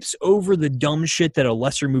skips over the dumb shit that a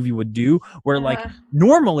lesser movie would do, where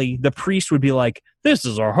normally the priest would be like, "This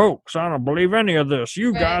is a hoax. I don't believe any of this.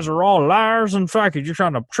 You guys are all liars and fuckers. You're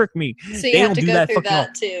trying to trick me." So you have to go through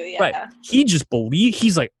that too, yeah. Right. He just believes.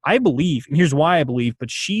 He's like, "I believe, and here's why I believe," but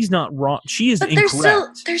she's not wrong. She is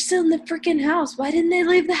incorrect. They're still in the freaking house. Why didn't they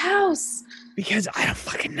leave the house? Because I don't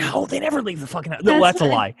fucking know. They never leave the fucking house. That's a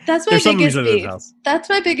lie. That's my biggest beef. That's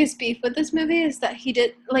my biggest beef with this movie is that he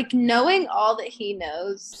did, knowing all that he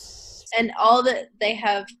knows and all that they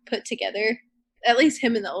have put together, at least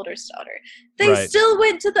him and the oldest daughter, they still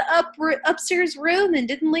went to the upstairs room and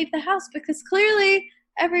didn't leave the house because clearly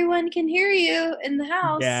everyone can hear you in the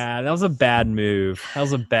house. Yeah, that was a bad move.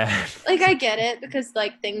 I get it because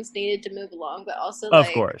things needed to move along, but also of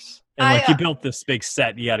course. And you built this big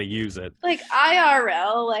set, you got to use it.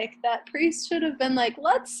 IRL, that priest should have been like,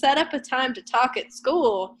 "Let's set up a time to talk at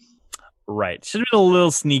school." Right. Should have been a little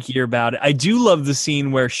sneakier about it. I do love the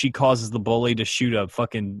scene where she causes the bully to shoot a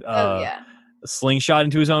fucking a slingshot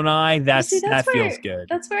into his own eye. That feels good.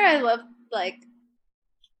 That's where I love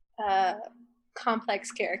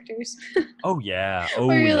complex characters. Oh yeah.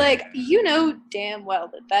 Where you're damn well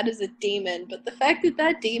that is a demon, but the fact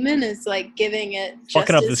that demon is giving it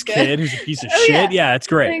fucking up this kid who's a piece of shit. Yeah, it's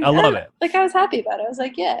great. I love it. I was happy about it. I was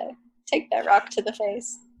like, yeah, take that rock to the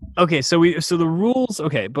face. Okay, so the rules. So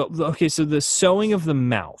the sewing of the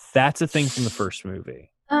mouth, that's a thing from the first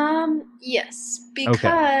movie. Yes,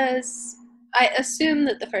 because I assume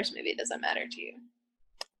that the first movie doesn't matter to you.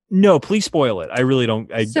 No, please spoil it. I really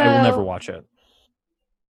don't. I will never watch it.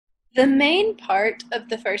 The main part of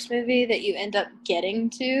the first movie that you end up getting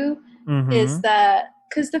to is that,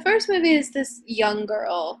 because the first movie is this young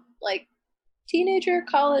girl, teenager,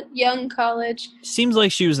 young college. Seems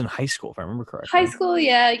like she was in high school, if I remember correctly. High school,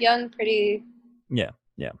 yeah, young, pretty. Yeah.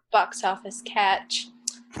 Box office catch.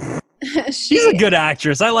 She's a good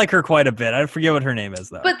actress. I like her quite a bit. I forget what her name is,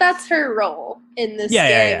 though. But that's her role in this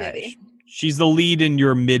scary movie. She's the lead in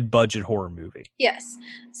your mid-budget horror movie. Yes.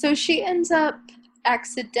 So she ends up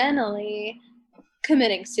accidentally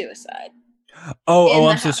committing suicide. Oh,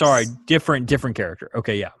 I'm so sorry. Different character.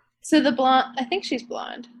 Okay, yeah. So the blonde, I think she's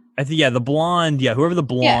blonde. I think, the blonde, whoever the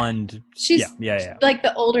blonde. Yeah. She's like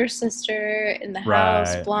the older sister in the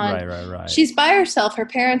house, blonde. Right. She's by herself. Her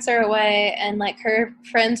parents are away, and like her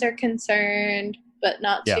friends are concerned, but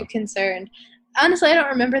not too concerned. Honestly, I don't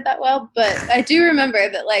remember that well, but I do remember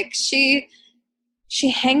that like she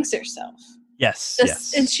hangs herself.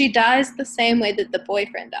 Yes. And she dies the same way that the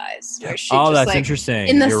boyfriend dies. Where she that's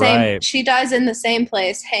interesting. You're right. She dies in the same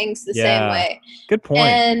place, hangs the same way. Good point.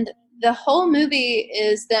 And the whole movie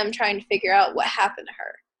is them trying to figure out what happened to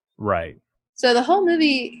her. Right. So the whole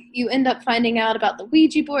movie, you end up finding out about the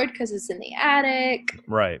Ouija board because it's in the attic.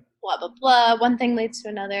 Right. Blah, blah, blah. One thing leads to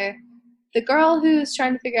another. The girl who's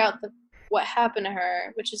trying to figure out what happened to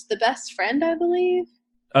her, which is the best friend, I believe.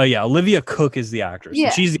 Oh, yeah. Olivia Cooke is the actress. Yeah.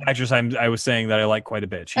 She's the actress I was saying that I like quite a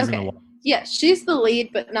bit. She's in the Yeah, she's the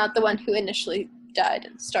lead, but not the one who initially died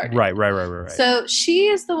and started. Right. So she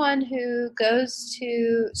is the one who goes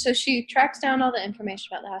to... So she tracks down all the information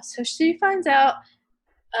about the house. So she finds out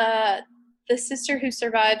the sister who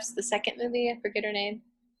survives the second movie, I forget her name.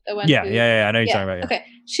 The one I know you're talking about. Yeah. Okay.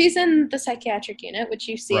 She's in the psychiatric unit, which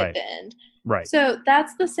you see at the end. Right. So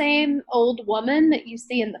that's the same old woman that you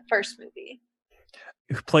see in the first movie.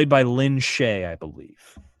 Played by Lynn Shay, I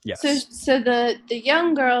believe. Yes. So the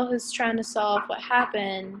young girl who's trying to solve what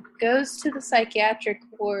happened goes to the psychiatric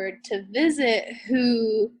ward to visit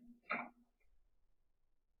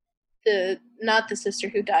not the sister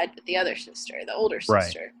who died, but the other sister, the older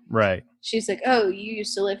sister. Right. She's like, oh, you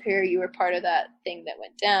used to live here. You were part of that thing that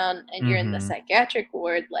went down, and you're in the psychiatric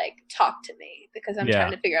ward. Like, talk to me because I'm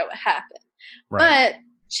trying to figure out what happened. Right. But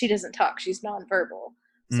she doesn't talk. She's nonverbal.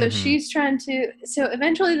 So she's trying to... So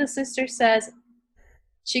eventually the sister says...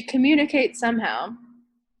 She communicates somehow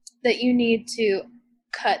that you need to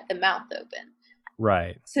cut the mouth open.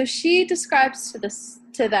 Right. So she describes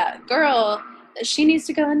to that girl that she needs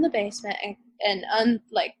to go in the basement and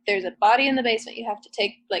there's a body in the basement. You have to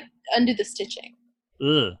undo the stitching.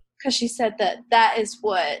 Ugh. Because she said that is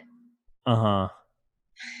what.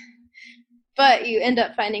 But you end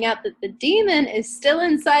up finding out that the demon is still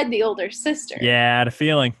inside the older sister. Yeah, I had a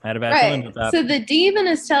feeling. I had a bad feeling with that. So the demon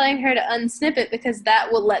is telling her to unsnip it because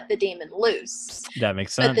that will let the demon loose. That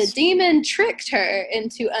makes sense. But the demon tricked her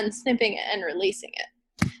into unsnipping it and releasing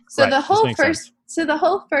it. So the whole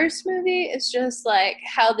first movie is just like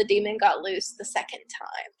how the demon got loose the second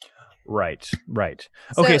time. Right.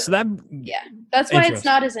 Okay, so that... Yeah, that's why it's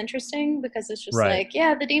not as interesting, because it's just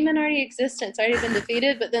the demon already exists, it's already been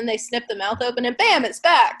defeated, but then they snip the mouth open and bam, it's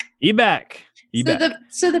back!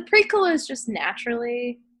 So the prequel is just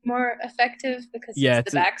naturally more effective because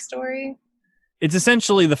it's the backstory. It's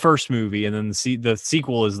essentially the first movie, and then the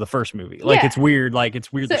sequel is the first movie. It's weird.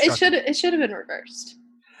 It's weird. So it should have been reversed.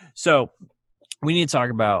 So we need to talk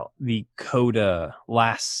about the coda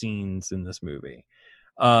last scenes in this movie.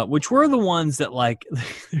 Which were the ones that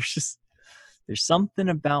there's something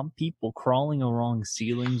about people crawling along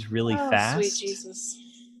ceilings really fast. Sweet Jesus.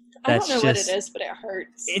 I don't know what it is, but it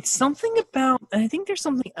hurts. It's something about, I think there's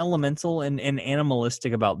something elemental and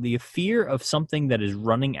animalistic about the fear of something that is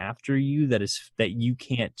running after you that you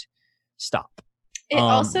can't stop. It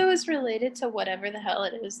also is related to whatever the hell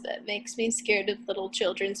it is that makes me scared of little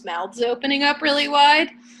children's mouths opening up really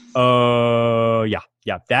wide.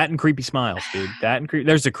 Yeah. That and creepy smiles, dude.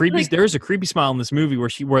 There's a creepy smile in this movie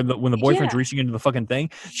when the boyfriend's reaching into the fucking thing,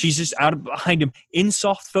 she's just out behind him in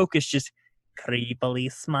soft focus, just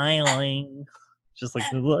creepily smiling. Just like,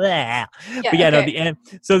 yeah, but no, the end.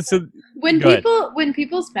 So when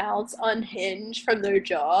people's mouths unhinge from their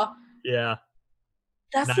jaw,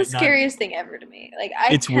 that's the scariest thing ever to me.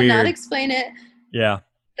 I cannot explain it. Yeah,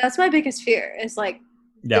 that's my biggest fear. Is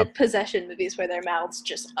the possession movies where their mouths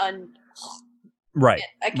just Right.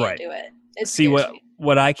 I can't do it. See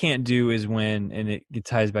what I can't do is when, and it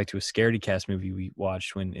ties back to a Scaredy Cast movie we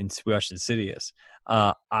watched we watched Insidious.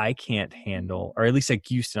 I can't handle, or at least I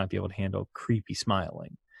used to not be able to handle, creepy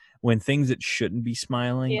smiling. When things that shouldn't be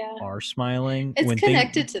smiling are smiling. It's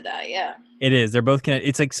connected to that, yeah. It is. They're both connected.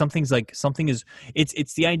 It's something is.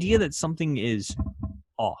 It's the idea that something is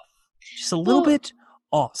off, just a little bit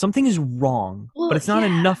off. Something is wrong, but it's not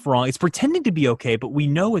enough wrong. It's pretending to be okay, but we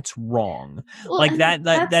know it's wrong. Well, Like and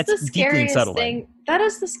that's the deeply scariest unsettling. thing. That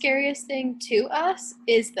is the scariest thing to us,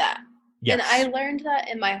 is that. Yes. And I learned that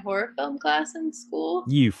in my horror film class in school.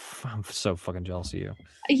 I'm so fucking jealous of you.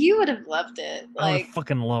 You would have loved it. I would Like, have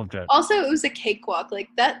fucking loved it. also, it was a cakewalk. Like,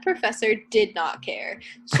 that professor did not care.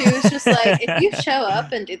 She was just like, if you show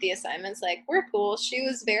up and do the assignments, like, we're cool. She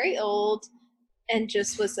was very old and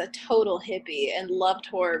just was a total hippie and loved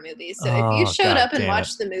horror movies. So if you showed up and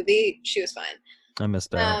watched the movie, she was fine. I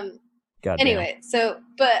missed out. Anyway,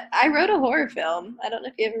 but I wrote a horror film. I don't know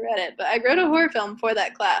if you ever read it, but I wrote a horror film for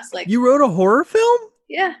that class. Like, you wrote a horror film?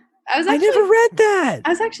 Yeah. I never read that. I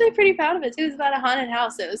was actually pretty proud of it too. It was about a haunted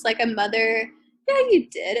house. It was like a mother. Yeah, you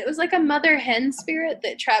did. It was like a mother hen spirit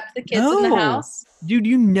that trapped the kids in the house. Dude,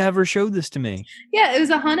 you never showed this to me. Yeah, it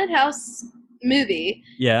was a haunted house movie.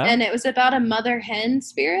 Yeah. And it was about a mother hen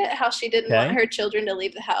spirit, how she didn't want her children to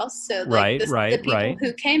leave the house. So like the people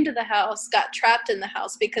who came to the house got trapped in the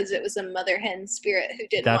house because it was a mother hen spirit who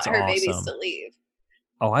didn't want her babies to leave.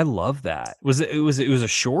 Oh, I love that. Was it a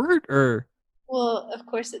short or? Well, of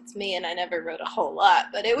course it's me, and I never wrote a whole lot,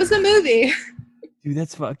 but it was a movie. Dude,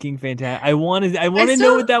 that's fucking fantastic. I want to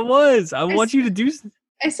know what that was. I want you to do.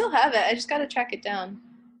 I still have it. I just got to track it down.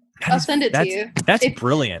 I'll send it to you. That's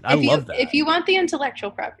brilliant. I love that. If you want the intellectual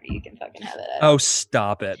property, you can fucking have it. Oh,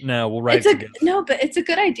 stop it. No, we'll write it. No, but it's a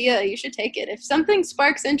good idea. You should take it. If something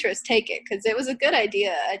sparks interest, take it, because it was a good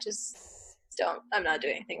idea. I'm not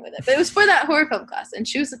doing anything with it. But it was for that horror film class, and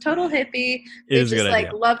she was a total hippie. They just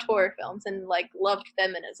like loved horror films and like loved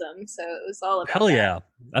feminism. So it was all about that. Yeah.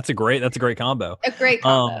 That's a great combo. A great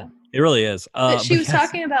combo. It really is. But she was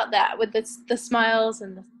talking about that with the smiles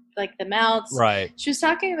and the mouths. Right. She was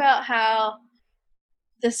talking about how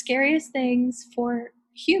the scariest things for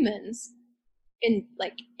humans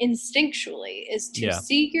instinctually is to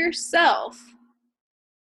see yourself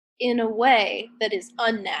in a way that is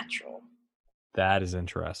unnatural. That is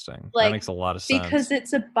interesting. That makes a lot of sense. Because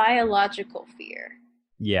it's a biological fear.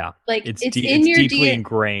 Yeah. Like it's in your deeply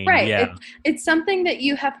ingrained. Right. Yeah. It's something that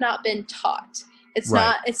you have not been taught. It's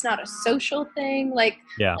not a social thing. Like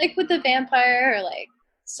with the vampire or like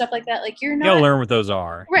stuff like that. Like you're not. You gotta learn what those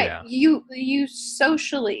are. Right. Yeah. You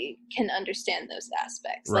socially can understand those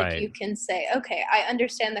aspects. Right. Like you can say, okay, I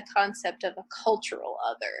understand the concept of a cultural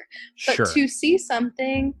other. But to see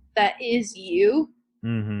something that is you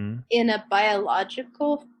in a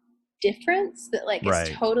biological difference that like is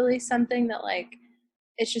totally something that like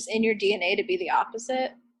it's just in your DNA to be the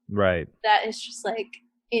opposite. Right. That is just like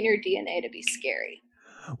in your DNA to be scary.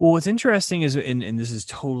 Well, what's interesting is, and this is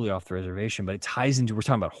totally off the reservation, but it ties into, we're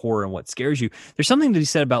talking about horror and what scares you. There's something to be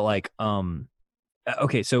said about like,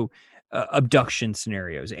 abduction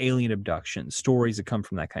scenarios, alien abductions, stories that come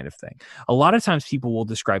from that kind of thing. A lot of times people will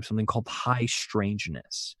describe something called high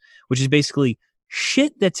strangeness, which is basically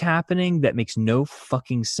shit that's happening that makes no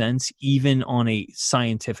fucking sense, even on a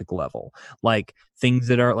scientific level. Like things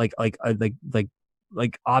that are like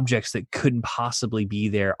objects that couldn't possibly be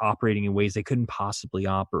there operating in ways they couldn't possibly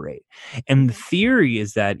operate. And the theory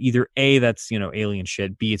is that either A, that's, alien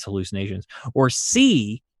shit, B, it's hallucinations, or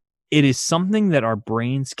C, it is something that our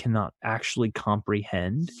brains cannot actually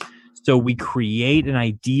comprehend. So we create an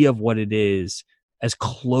idea of what it is as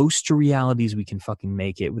close to reality as we can fucking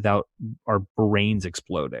make it without our brains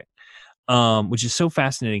exploding, which is so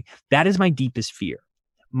fascinating. That is my deepest fear.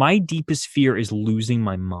 My deepest fear is losing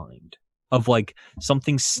my mind. Of like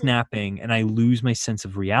something snapping and I lose my sense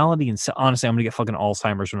of reality. And so, honestly, I'm gonna get fucking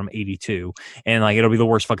Alzheimer's when I'm 82 and like it'll be the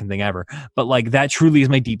worst fucking thing ever. But like that truly is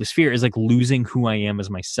my deepest fear, is like losing who I am as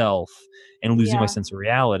myself and losing my sense of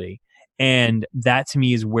reality. And that to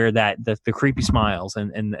me is where that the creepy smiles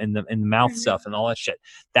and the mouth stuff and all that shit,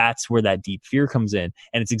 that's where that deep fear comes in.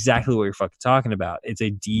 And it's exactly what you're fucking talking about. It's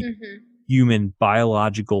a deep human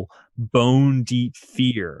biological bone deep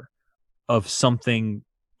fear of something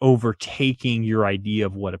overtaking your idea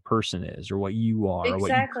of what a person is or what you are or what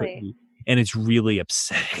you could be. And it's really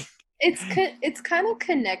upsetting. It's kind of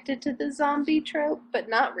connected to the zombie trope, but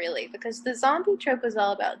not really, because the zombie trope is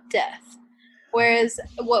all about death, whereas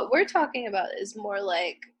what we're talking about is more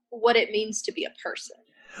like what it means to be a person.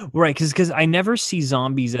 Right, because I never see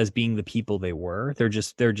zombies as being the people they were. They're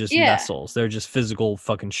just vessels. They're just physical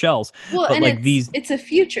fucking shells. Well, but and like it's a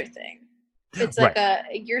future thing. It's like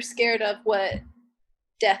you're scared of what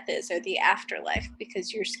death is or the afterlife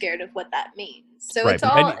because you're scared of what that means. So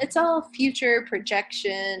it's all future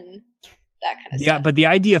projection, that kind of stuff. Yeah, but the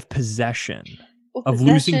idea of possession, of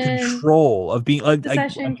losing control, of being like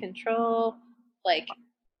control, like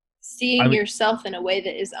seeing yourself in a way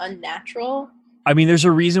that is unnatural. I mean, there's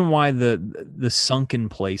a reason why the sunken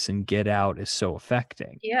place in Get Out is so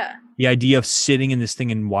affecting. Yeah. The idea of sitting in this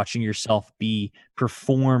thing and watching yourself be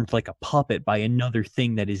performed like a puppet by another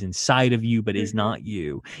thing that is inside of you but is not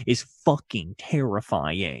you is fucking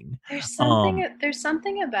terrifying. There's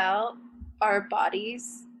something about our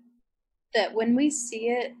bodies that when we see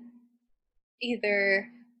it either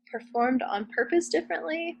performed on purpose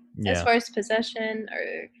differently, as far as possession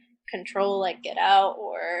or control, like Get Out,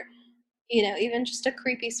 or even just a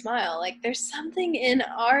creepy smile, like there's something in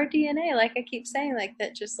our DNA, like I keep saying, like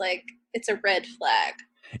that, just like it's a red flag.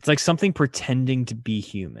 It's like something pretending to be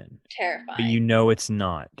human. Terrifying. But it's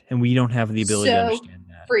not, and we don't have the ability to understand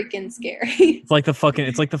that. Freaking scary. It's like the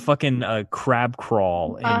fucking crab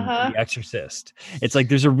crawl in The Exorcist. It's like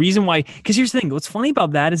there's a reason why. Because here's the thing: what's funny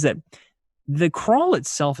about that is that the crawl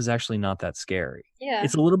itself is actually not that scary. Yeah,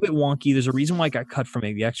 it's a little bit wonky. There's a reason why it got cut from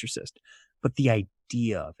The Exorcist, but the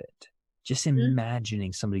idea of it, just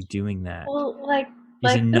imagining somebody doing that,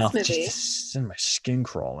 is enough this movie. just to send my skin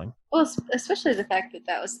crawling. Well, especially the fact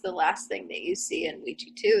that was the last thing that you see in Ouija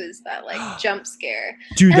 2 is that jump scare.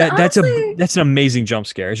 Dude, that's an amazing jump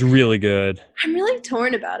scare. It's really good. I'm really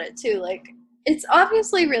torn about it too. Like, it's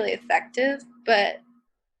obviously really effective, but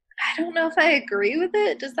I don't know if I agree with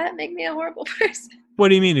it. Does that make me a horrible person? What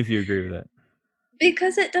do you mean if you agree with it?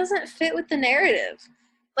 Because it doesn't fit with the narrative.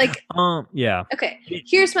 Like, yeah. Okay,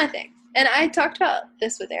 here's my thing. And I talked about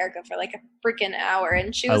this with Erica for like a freaking hour,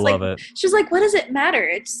 and she was like, what does it matter?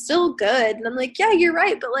 It's still good. And I'm like, yeah, you're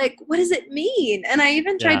right, but like, what does it mean? And I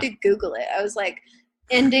even tried to Google it. I was like,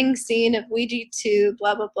 ending scene of Ouija 2,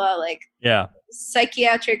 blah, blah, blah, like,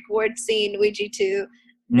 psychiatric ward scene, Ouija 2.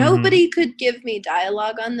 Nobody could give me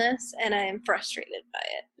dialogue on this, and I am frustrated by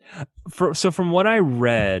it. So from what I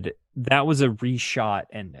read, that was a reshot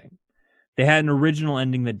ending. They had an original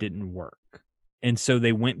ending that didn't work. And so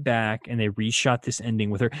they went back and they reshot this ending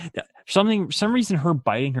with her. For some reason, her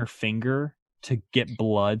biting her finger to get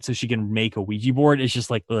blood so she can make a Ouija board is just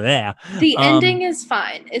like, bleh. The ending is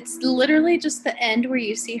fine. It's literally just the end where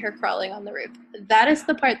you see her crawling on the roof. That is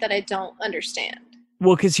the part that I don't understand.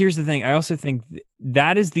 Well, because here's the thing. I also think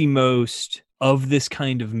that is the most of this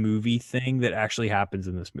kind of movie thing that actually happens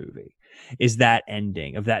in this movie is that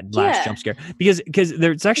ending of that last jump scare. Because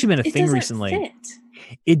there's actually been a thing recently. Fit.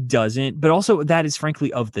 It doesn't, but also that is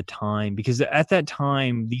frankly of the time, because at that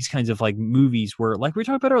time, these kinds of like movies were, like we were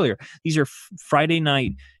talking about earlier, these are Friday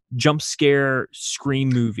night jump scare scream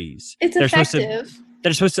movies. It's effective.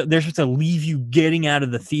 They're supposed to leave you getting out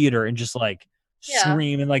of the theater and just like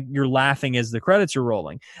scream and like you're laughing as the credits are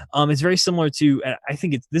rolling. It's very similar to, I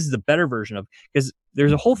think this is a better version of, because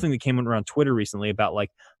there's a whole thing that came around Twitter recently about like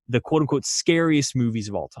the quote unquote scariest movies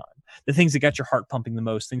of all time, the things that got your heart pumping the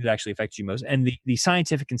most, things that actually affect you most. And the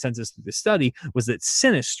scientific consensus of the study was that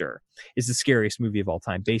Sinister is the scariest movie of all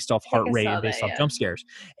time, based off heart rate and based off jump scares.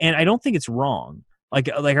 And I don't think it's wrong. Like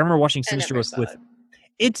I remember watching Sinister with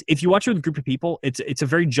if you watch it with a group of people, it's a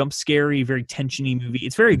very jump scary, very tensiony movie.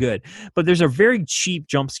 It's very good, but there's a very cheap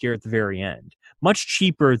jump scare at the very end, much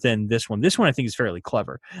cheaper than this one. This one I think is fairly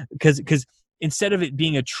clever because instead of it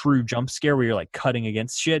being a true jump scare where you're like cutting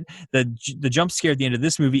against shit, the jump scare at the end of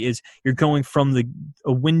this movie is you're going from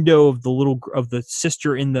a window of the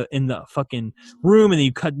sister in the fucking room, and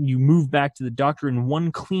then you move back to the doctor in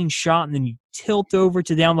one clean shot, and then you tilt over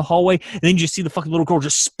to down the hallway, and then you just see the fucking little girl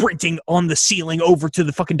just sprinting on the ceiling over to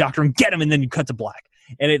the fucking doctor and get him, and then you cut to black.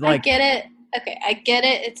 And it like, I get it. Okay, I get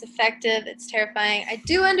it. It's effective. It's terrifying. I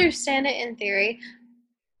do understand it in theory.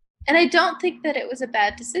 And I don't think that it was a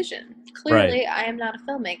bad decision. Clearly, I am not a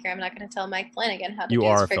filmmaker. I'm not going to tell Mike Flanagan how to do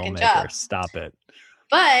his freaking job. Stop it.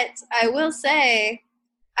 But I will say,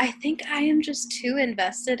 I think I am just too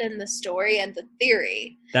invested in the story and the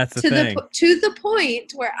theory. That's the thing. To the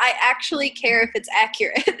point where I actually care if it's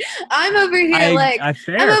accurate. I'm over here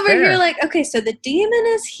here like, okay, so the demon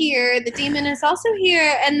is here. The demon is also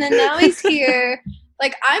here. And then now he's here.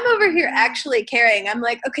 Like, I'm over here actually caring. I'm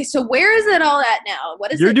like, okay, so where is it all at now?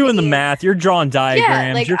 What is You're doing mean? The math. You're drawing diagrams.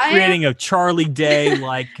 Yeah, like, you're creating a Charlie Day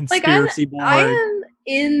like conspiracy board. I am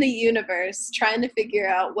in the universe trying to figure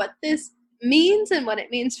out what this means and what it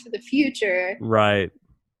means for the future. Right.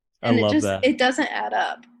 I love that. It doesn't add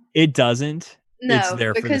up. It doesn't. No, it's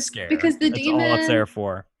there for the scare. Because the That's demon. all it's there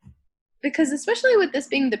for. Because especially with this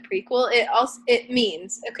being the prequel, it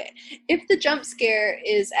means, okay, if the jump scare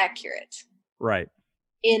is accurate. Right.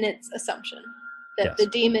 In its assumption that the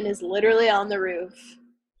demon is literally on the roof.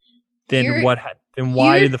 Then what? Then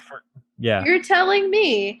why did the first? Yeah. You're telling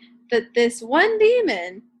me that this one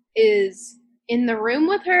demon is in the room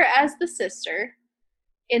with her as the sister,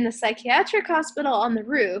 in the psychiatric hospital on the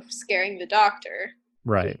roof, scaring the doctor.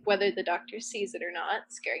 Right. Whether the doctor sees it or not,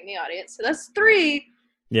 scaring the audience. So that's 3.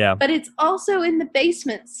 Yeah. But it's also in the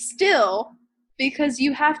basement still because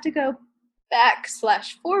you have to go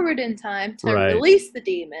back/forward in time to Right. release the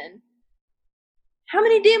demon. How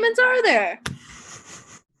many demons are there?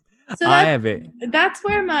 So I have it. That's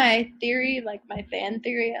where my theory, like my fan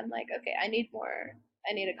theory, I'm like, okay, I need a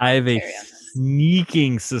I have a commentary on this.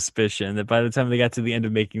 sneaking suspicion that by the time they got to the end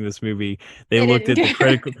of making this movie, they They looked at didn't the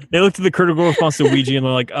care. critical. They looked at the critical response to Ouija, and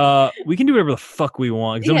they're like, we can do whatever the fuck we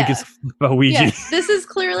want because nobody gives a fuck about Ouija. Yes, this is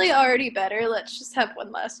clearly already better. Let's just have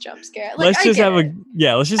one last jump scare. Like, Let's just have it.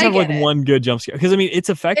 let's just I have like get it. one good jump scare because I mean it's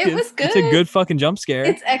effective. It was It's a good. good fucking jump scare.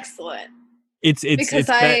 It's excellent. It's Because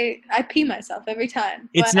I pee myself every time.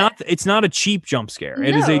 It's not a cheap jump scare.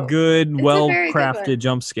 It is a No, good, it's a well very good crafted one.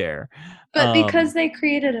 jump scare. But because they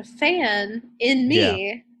created a fan in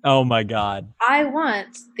me, oh my god, I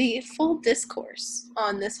want the full discourse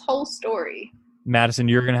on this whole story. Madison,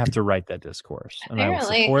 you're gonna have to write that discourse, and I will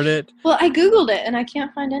Apparently. support it. Well, I googled it and I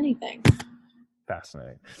can't find anything.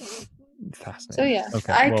 Fascinating. So yeah,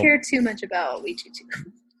 Okay, I well, care too much about Ouija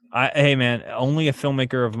 2. hey man, only a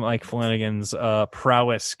filmmaker of Mike Flanagan's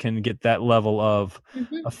prowess can get that level of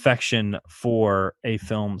affection for a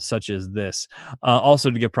film such as this.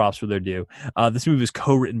 Also, to give props where they're due, this movie was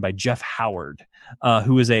co-written by Jeff Howard,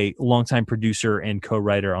 who is a longtime producer and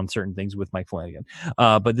co-writer on certain things with Mike Flanagan.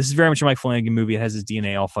 But this is very much a Mike Flanagan movie. It has his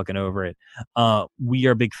DNA all fucking over it. We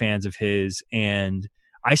are big fans of his, and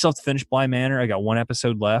I still have to finish Bly Manor. I got one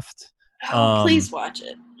episode left. Please watch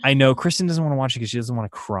it. I know Kristin doesn't want to watch it because she doesn't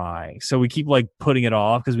want to cry. So we keep like putting it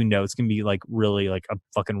off because we know it's gonna be like really like a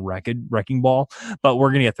fucking wrecking ball. But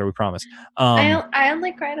we're gonna get there, we promise. I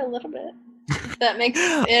only cried a little bit. If that makes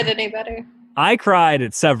it any better. I cried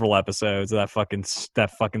at several episodes of that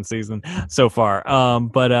fucking season so far.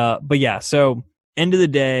 But yeah. So end of the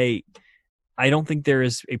day, I don't think there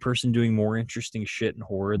is a person doing more interesting shit in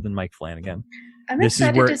horror than Mike Flanagan. I'm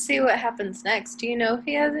excited to see what happens next. Do you know if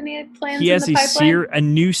he has any plans He has in the pipeline? a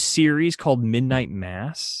new series called Midnight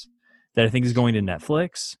Mass that I think is going to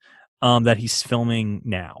Netflix that he's filming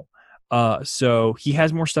now. So he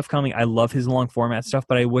has more stuff coming. I love his long format stuff,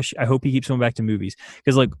 but I hope he keeps going back to movies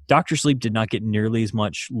because like Dr. Sleep did not get nearly as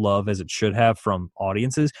much love as it should have from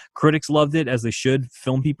audiences. Critics loved it as they should.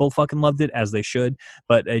 Film people fucking loved it as they should,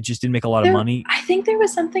 but it just didn't make a lot of money. I think there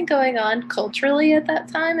was something going on culturally at that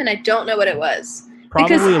time, and I don't know what it was.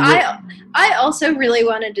 Probably because I also really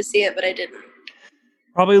wanted to see it, but I didn't.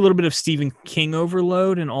 Probably a little bit of Stephen King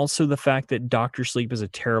overload, and also the fact that Dr. Sleep is a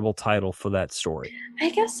terrible title for that story. I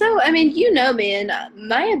guess so. I mean, you know me, and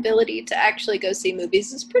my ability to actually go see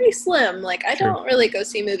movies is pretty slim. Like, I don't really go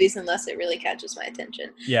see movies unless it really catches my attention.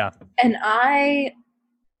 Yeah. And I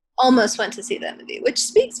almost went to see that movie, which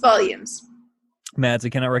speaks volumes. Mads, I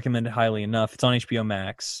cannot recommend it highly enough. It's on HBO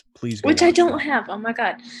Max. Please go Which I watch don't it. have. Oh my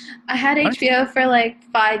god. I had HBO for like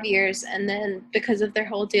 5 years, and then because of their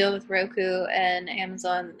whole deal with Roku and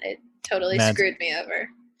Amazon, it totally screwed me over.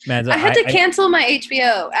 Mads, I had to cancel my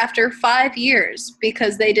HBO after 5 years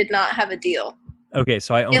because they did not have a deal. Okay,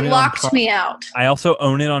 so I own it. It locked me out. I also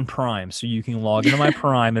own it on Prime, so you can log into my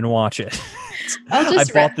Prime and watch it. I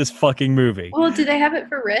bought this fucking movie. Well, do they have it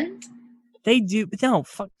for rent? They do, but no,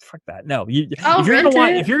 fuck that. No, if you're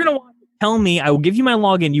gonna watch, tell me. I will give you my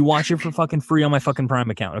login. You watch it for fucking free on my fucking Prime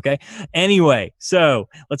account, okay? Anyway, so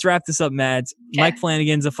let's wrap this up, Mads. Okay. Mike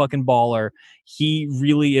Flanagan's a fucking baller. He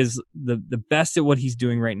really is the best at what he's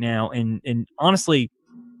doing right now, and honestly,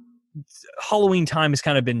 Halloween time has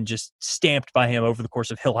kind of been just stamped by him over the course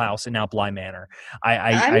of Hill House and now Bly Manor.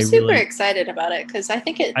 I'm super excited about it because I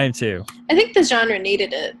think I am too. I think the genre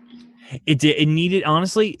needed it. It did. It needed,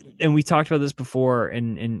 honestly, and we talked about this before,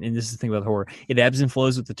 and this is the thing about horror. It ebbs and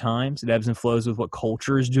flows with the times. It ebbs and flows with what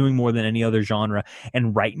culture is doing more than any other genre.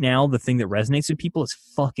 And right now, the thing that resonates with people is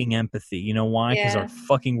fucking empathy. You know why? Because our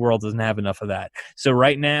fucking world doesn't have enough of that. So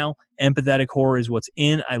right now, empathetic horror is what's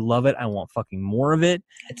in. I love it. I want fucking more of it.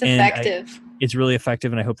 It's effective. It's really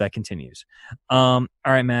effective, and I hope that continues. All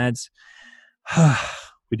right, Mads.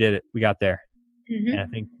 We did it. We got there. Mm-hmm. And I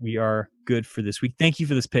think we are good for this week. Thank you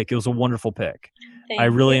for this pick. It was a wonderful pick. I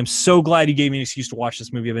really am so glad you gave me an excuse to watch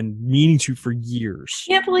this movie. I've been meaning to for years.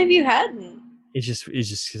 Can't believe you hadn't. It just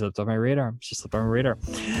slipped on my radar. It's just slipped on my radar.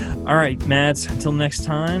 All right, Mads, until next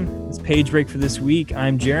time, it's page break for this week.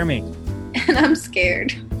 I'm Jeremy. And I'm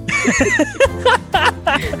scared. But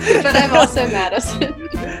I'm also Madison.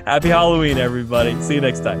 Happy Halloween, everybody. See you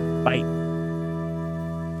next time. Bye.